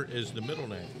 Peter is the middle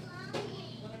name.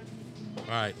 All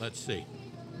right, let's see.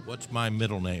 What's my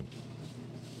middle name?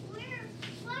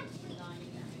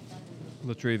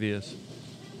 Latrevious.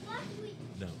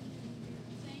 No.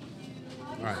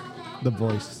 All right. The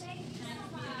voice.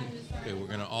 Okay, we're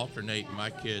going to alternate my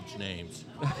kids' names.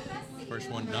 First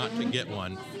one not to get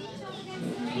one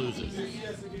loses.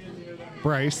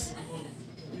 Bryce.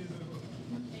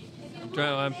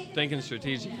 I'm thinking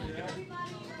strategically.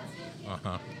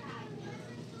 Uh-huh.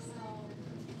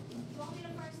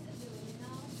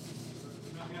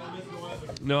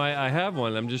 No, I have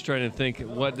one. I'm just trying to think.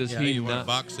 What does Yeah, he you want to not?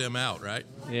 box them out, right?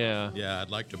 Yeah. Yeah, I'd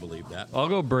like to believe that. I'll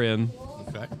go Bryn.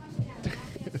 Okay.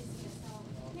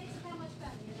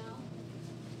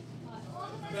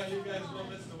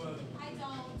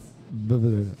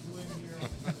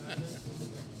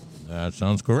 That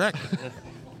sounds correct.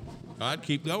 Todd,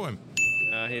 keep going.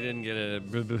 He didn't get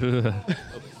it.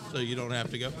 So you don't have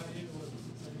to go.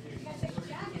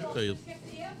 So you,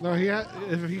 No,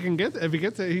 if he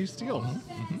gets it, he steals.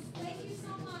 Thank you so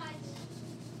much.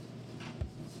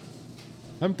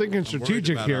 I'm thinking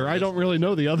strategic about here. our I don't really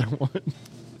know the other one.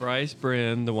 Bryce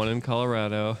Bryn, the one in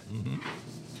Colorado.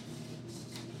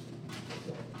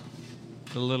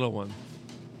 The little one.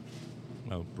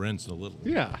 oh, Brent's the little.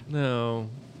 Yeah, No.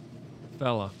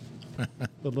 Fella.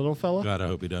 the little fella. God, I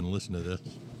hope he doesn't listen to this.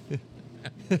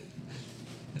 So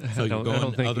I you're don't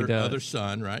going think he does. other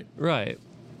son, right? Right.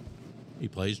 He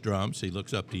plays drums. He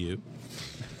looks up to you.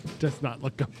 Does not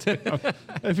look up to him.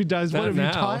 If he does, Not what if you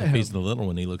now. taught If him? he's the little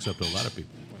one, he looks up to a lot of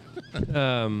people.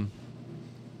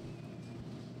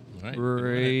 All right.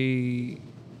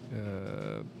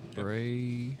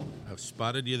 Bray. I've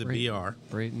spotted you the Bray- BR.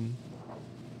 Brayton.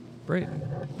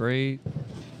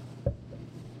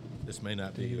 This may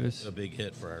not be Davis. a big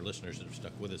hit for our listeners that have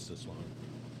stuck with us this long.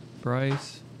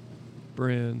 Bryce.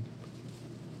 Bryn.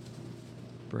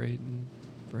 Brayton.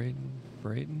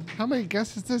 Brayton. How many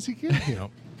guesses does he get here?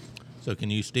 No. So can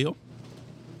you steal?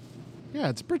 Yeah,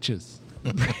 it's britches.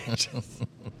 All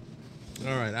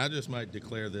right. I just might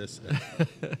declare this.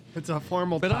 It's a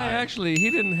formal But tie. I actually, he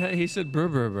didn't. He said brr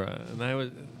brr brr, and I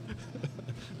was.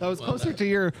 That was closer to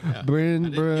your I Bryn,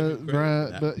 didn't give him credit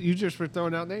for that. but you just were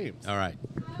throwing out names. All right.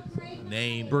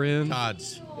 Name Bryn.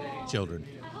 Todd's children.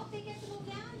 I hope they get to move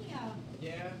down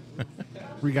here.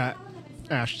 We got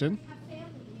Ashton. Have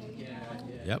family here,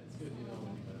 you know? Yep.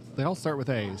 They all start with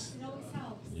A's. It always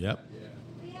helps. Yep.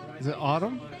 Is it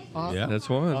Autumn? Yeah. That's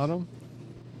one. Autumn. One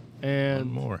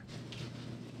And more.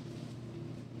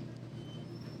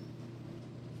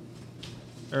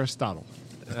 Aristotle.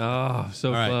 Oh, so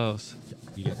All right. close.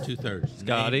 You get 2/3.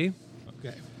 Scotty. Name.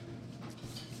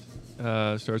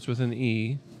 Okay. Starts with an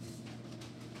E.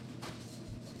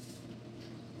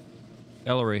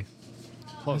 Ellery.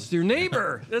 Close. That's your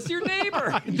neighbor. That's your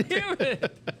neighbor. Damn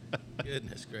it.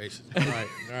 Goodness gracious. All right.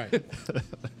 All right.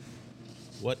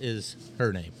 What is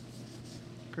her name?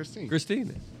 Christine.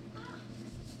 Christina.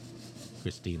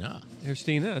 Christina.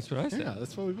 Christina. That's what I said. Yeah,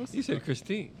 that's what we both You said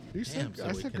Christine. You said, Damn, so I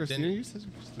we said continue. Christina. You said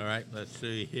Christina. All right. Let's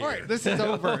see here. All right, this is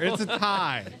over. It's a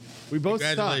tie. We both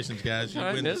Congratulations, suck. guys. You All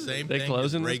right, win the this- same they thing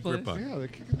closing as Ray this place? Grippa. Yeah, they're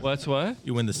kicking What's what?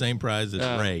 You win the same prize as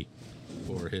Oh. Ray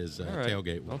for his All right.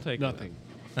 tailgate. I'll take nothing.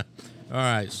 All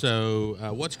right. So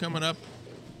what's coming up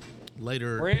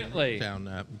later? Brantley. in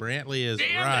Town? Brantley is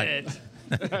Damn right.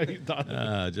 it. You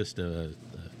thought- Just a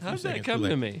How few did that seconds come too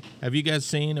to late. me? Have you guys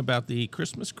seen about the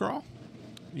Christmas crawl?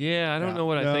 Yeah, I don't Yeah. know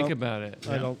what I No. think about it.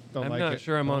 I don't I'm like not it.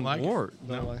 sure I'm Don't on like it? board.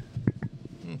 Don't lie.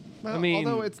 Well, I mean-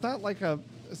 although it's not like a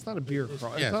beer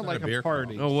crawl. Yeah, It's not like a beer a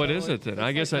party. crawl. Oh, what is it then?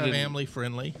 I guess I didn't. Family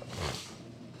friendly,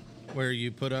 where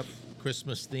you put up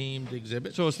Christmas themed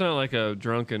exhibits. So it's not like a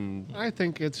drunken I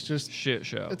think it's just shit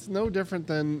show. it's no different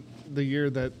than the year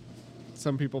that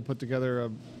some people put together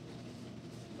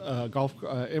a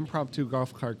impromptu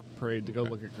golf cart parade to go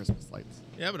look at Christmas lights.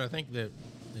 Yeah, but I think that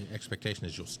the expectation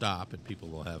is you'll stop and people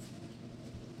will have,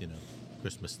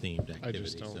 Christmas themed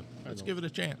activities. don't- So I let's don't. give it a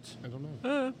chance. I don't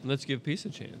know. Let's give peace a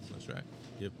chance. That's right.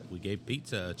 We gave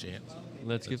pizza a chance.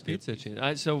 Let's give pizza a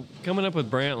chance. So coming up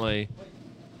with Brantley,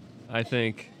 I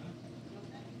think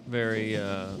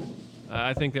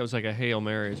I think that was like a Hail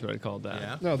Mary is what I called that.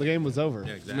 Yeah. No, the game was over.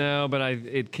 Yeah, exactly. No, but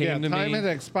it came Yeah, to time me. had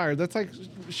expired. That's like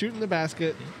shooting the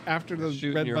basket after the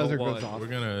Shooting red your buzzer whole goes wad. off. We're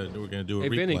gonna do a Hey,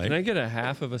 replay. Vinny, can I get a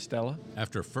half of a Stella?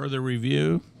 After further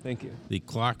review, Thank you. the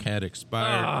clock had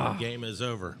expired. And the game is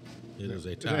over. It is a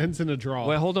It tie. ends in a draw.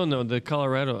 Well, hold on, though. The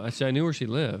Colorado, I knew where she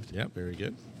lived, Yeah, very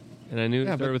good. and I knew it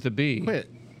Yeah, started but with a B. Quit.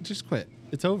 Just quit.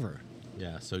 It's over.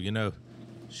 Yeah, so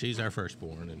she's our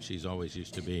firstborn, and she's always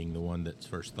used to being the one that's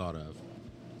first thought of.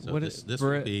 So What this is- this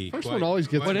Brett- would be First quite- one always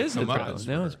gets- quite What a is it, though? comeuppance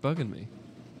Now for it's her. bugging me.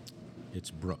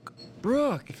 It's Brooke.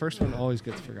 Brooke. The first one always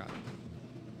gets forgotten.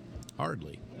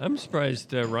 Hardly. I'm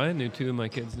surprised Ryan knew two of my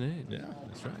kids' names. Yeah,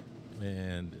 that's right.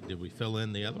 And did we fill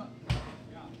in the other one?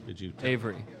 Did you?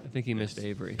 Avery. I think he missed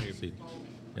Avery. See.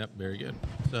 Yep, very good.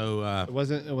 So It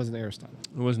wasn't Aristotle.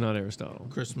 It was not Aristotle.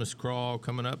 Christmas crawl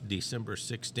coming up December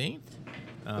 16th.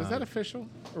 Was that official,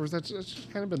 or was that just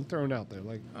kind of been thrown out there?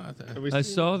 Like, have we I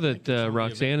seen- saw that it's on the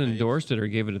Roxanne event page. endorsed it or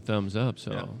gave it a thumbs up.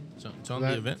 So Yeah, so it's on the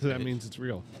that, event. so that page. means it's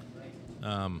real.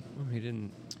 Oh, he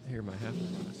didn't hear my half.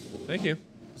 Thank you.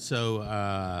 So,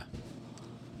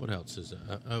 what else is?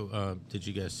 Did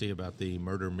you guys see about the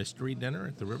murder mystery dinner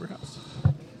at the River House?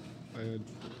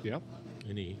 Yeah.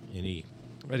 Any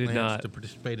I did plans not. to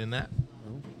participate in that?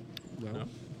 No. No?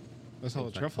 I saw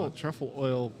the Things like truffle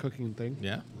oil cooking thing.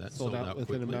 Yeah, that's sold out within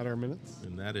quickly. a matter of minutes.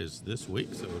 And that is this week,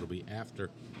 so it'll be after.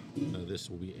 This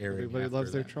will be airing. Everybody after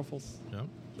loves their that. truffles. No,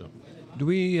 so Do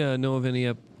we know of any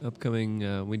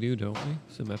upcoming? We do, don't we?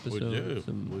 Some episodes, do.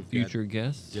 some We've future got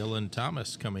guests. Dylan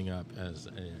Thomas coming up as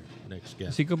our next guest.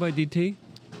 Does he go by DT?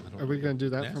 I don't Are we know. going to do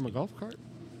that Ask from a him. golf cart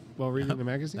while reading the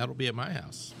magazine? That'll be at my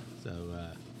house.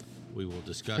 So we will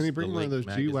discuss. Can you bring the one of those Link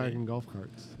magazine. G-Wagon golf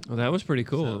carts? Oh, that was pretty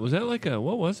cool. So- Was that like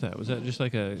what was that? Was that just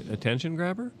like a attention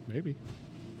grabber? Maybe.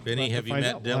 Vinny, We'll have have to you find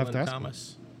met out. We'll have to Dylan ask him.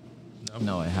 Thomas?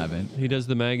 No, I haven't. He does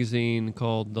the magazine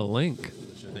called The Link.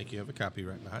 I think you have a copy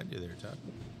right behind you there, Todd.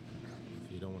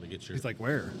 If you don't want to get your. He's like,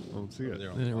 where? I don't see over it. there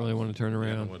I on the didn't really box. want to turn You don't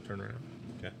around. want to turn around?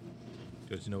 Okay.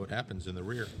 Because you know what happens in the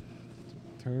rear.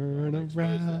 Turn Expose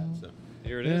around. that, so.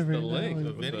 Here it is, Every The now Link. and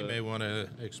So with Vinny the- may want to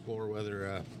explore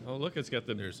whether Oh, look, it's got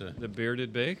There's the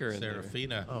bearded baker in there.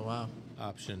 Serafina Oh, wow.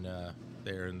 option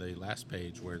there in the last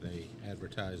page where they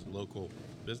advertise local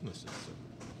businesses. So.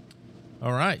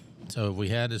 All right. So have we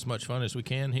had as much fun as we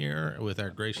can here with our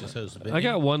gracious host, Vinny? I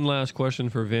got one last question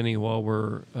for Vinny while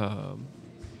we're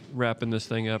wrapping this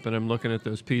thing up, and I'm looking at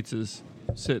those pizzas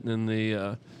sitting in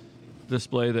the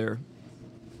display there.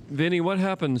 Vinny, what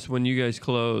happens when you guys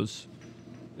close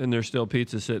and there's still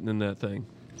pizza sitting in that thing?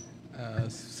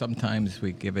 Sometimes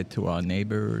we give it to our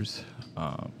neighbors.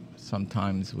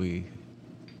 Sometimes we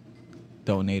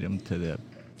donate them to the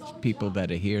people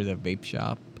that are here, the vape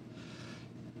shop.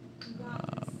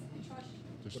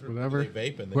 Just whatever.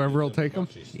 They vape and they Whoever use will them take them.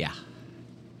 munchies. Yeah.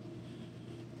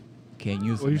 Can't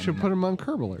use Well, them you should anymore. put them on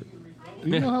Curb Alert.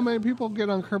 You know how many people get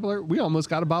on Curb Alert? We almost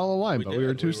got a bottle of wine, We but we were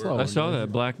did. too We were- slow. I saw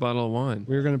that black bottle of wine.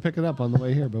 We were going to pick it up on the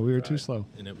way here, but we were too slow.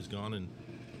 And it was gone in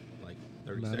like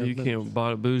 30 Not seconds. You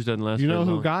can't. Booze doesn't last. You know very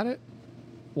who long. got it?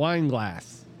 Wine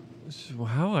Glass. Well,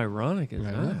 how ironic is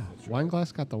I that? know. Wine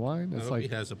Glass got the wine. I It's hope like he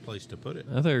has a place to put it.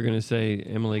 I thought you were going to say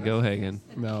Emily Gohagen.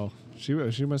 no, she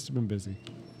must have been busy.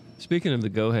 Speaking of the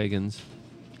Gohagens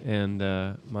and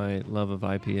my love of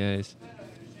IPAs,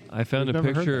 I found We've a never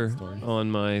heard that picture story.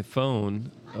 on my phone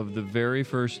of the very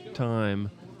first time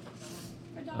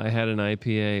I had an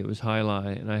IPA. It was High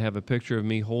Lie, and I have a picture of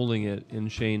me holding it in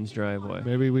Shane's driveway.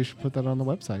 Maybe we should put that on the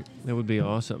website. That would be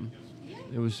awesome.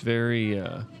 It was very.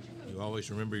 You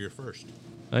always remember your first.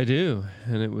 I do,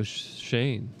 and it was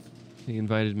Shane. He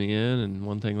invited me in, and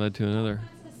one thing led to another.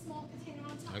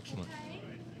 Excellent.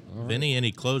 Vinny,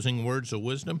 any closing words of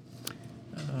wisdom?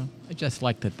 I'd just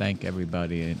like to thank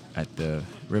everybody at the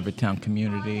RiverTown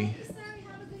community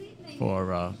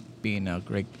for being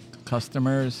great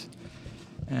customers.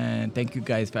 And thank you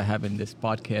guys for having this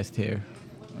podcast here.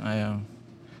 I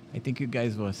think you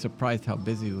guys were surprised how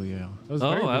busy we are. That was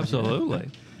very Oh, busy. absolutely.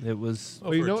 It was. Oh,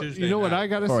 Well, you for a know, Tuesday you know what night. I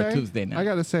gotta For a say? Tuesday night. I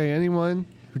gotta say, anyone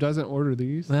who doesn't order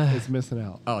these is missing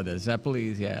out. Oh, the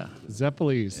Zeppolis, yeah.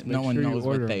 Zeppolis. No make one sure you knows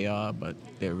order what they 'em. are, but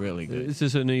they're really good. Is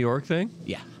this a New York thing?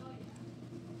 Yeah,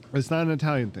 It's not an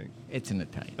Italian thing. it's an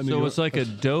Italian. New So York- it's like a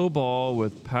dough ball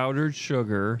with powdered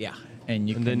sugar. Yeah, and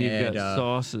you And can then you've add got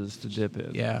sauces to dip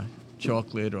in. yeah,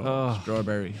 chocolate or Oh.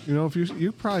 strawberry. You know, if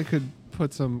you probably could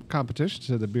put some competition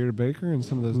to the bearded baker and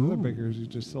some of those other bakers who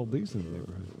just sold these in the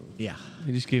neighborhood. Yeah,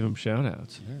 You just gave them shout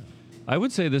outs. I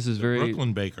would say this is very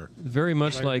Brooklyn Baker. very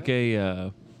much like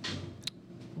a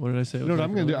what did I say? You know what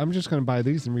I'm gonna do? I'm just gonna buy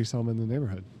these and resell them in the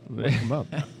neighborhood. Mark them up.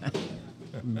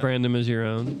 Brand them as your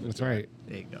own. That's right.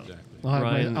 there you go. Exactly.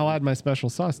 Ryan- I'll add my special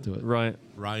sauce to it.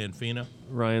 Ryan Fina.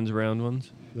 Ryan's round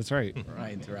ones That's right.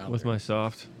 Right, the rounders. with my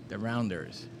soft. the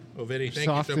rounders. Well, Vinny, thank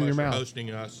Soft you in so your much for mouth. hosting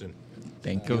us. And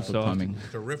Thank Go you for soft. coming.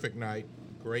 terrific night.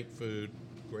 Great food.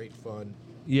 Great fun.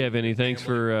 Yeah, Vinny, thanks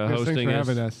for Yes, thanks hosting for us.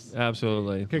 having us.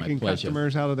 Absolutely. Kicking pleasure.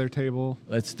 customers out of their table.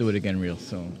 Let's do it again real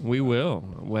soon. We will.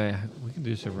 Well, we can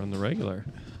do some on the regular.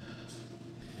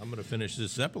 I'm going to finish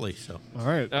this Zeppeli. So. All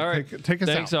right. All right. Take us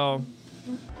Thanks out. all.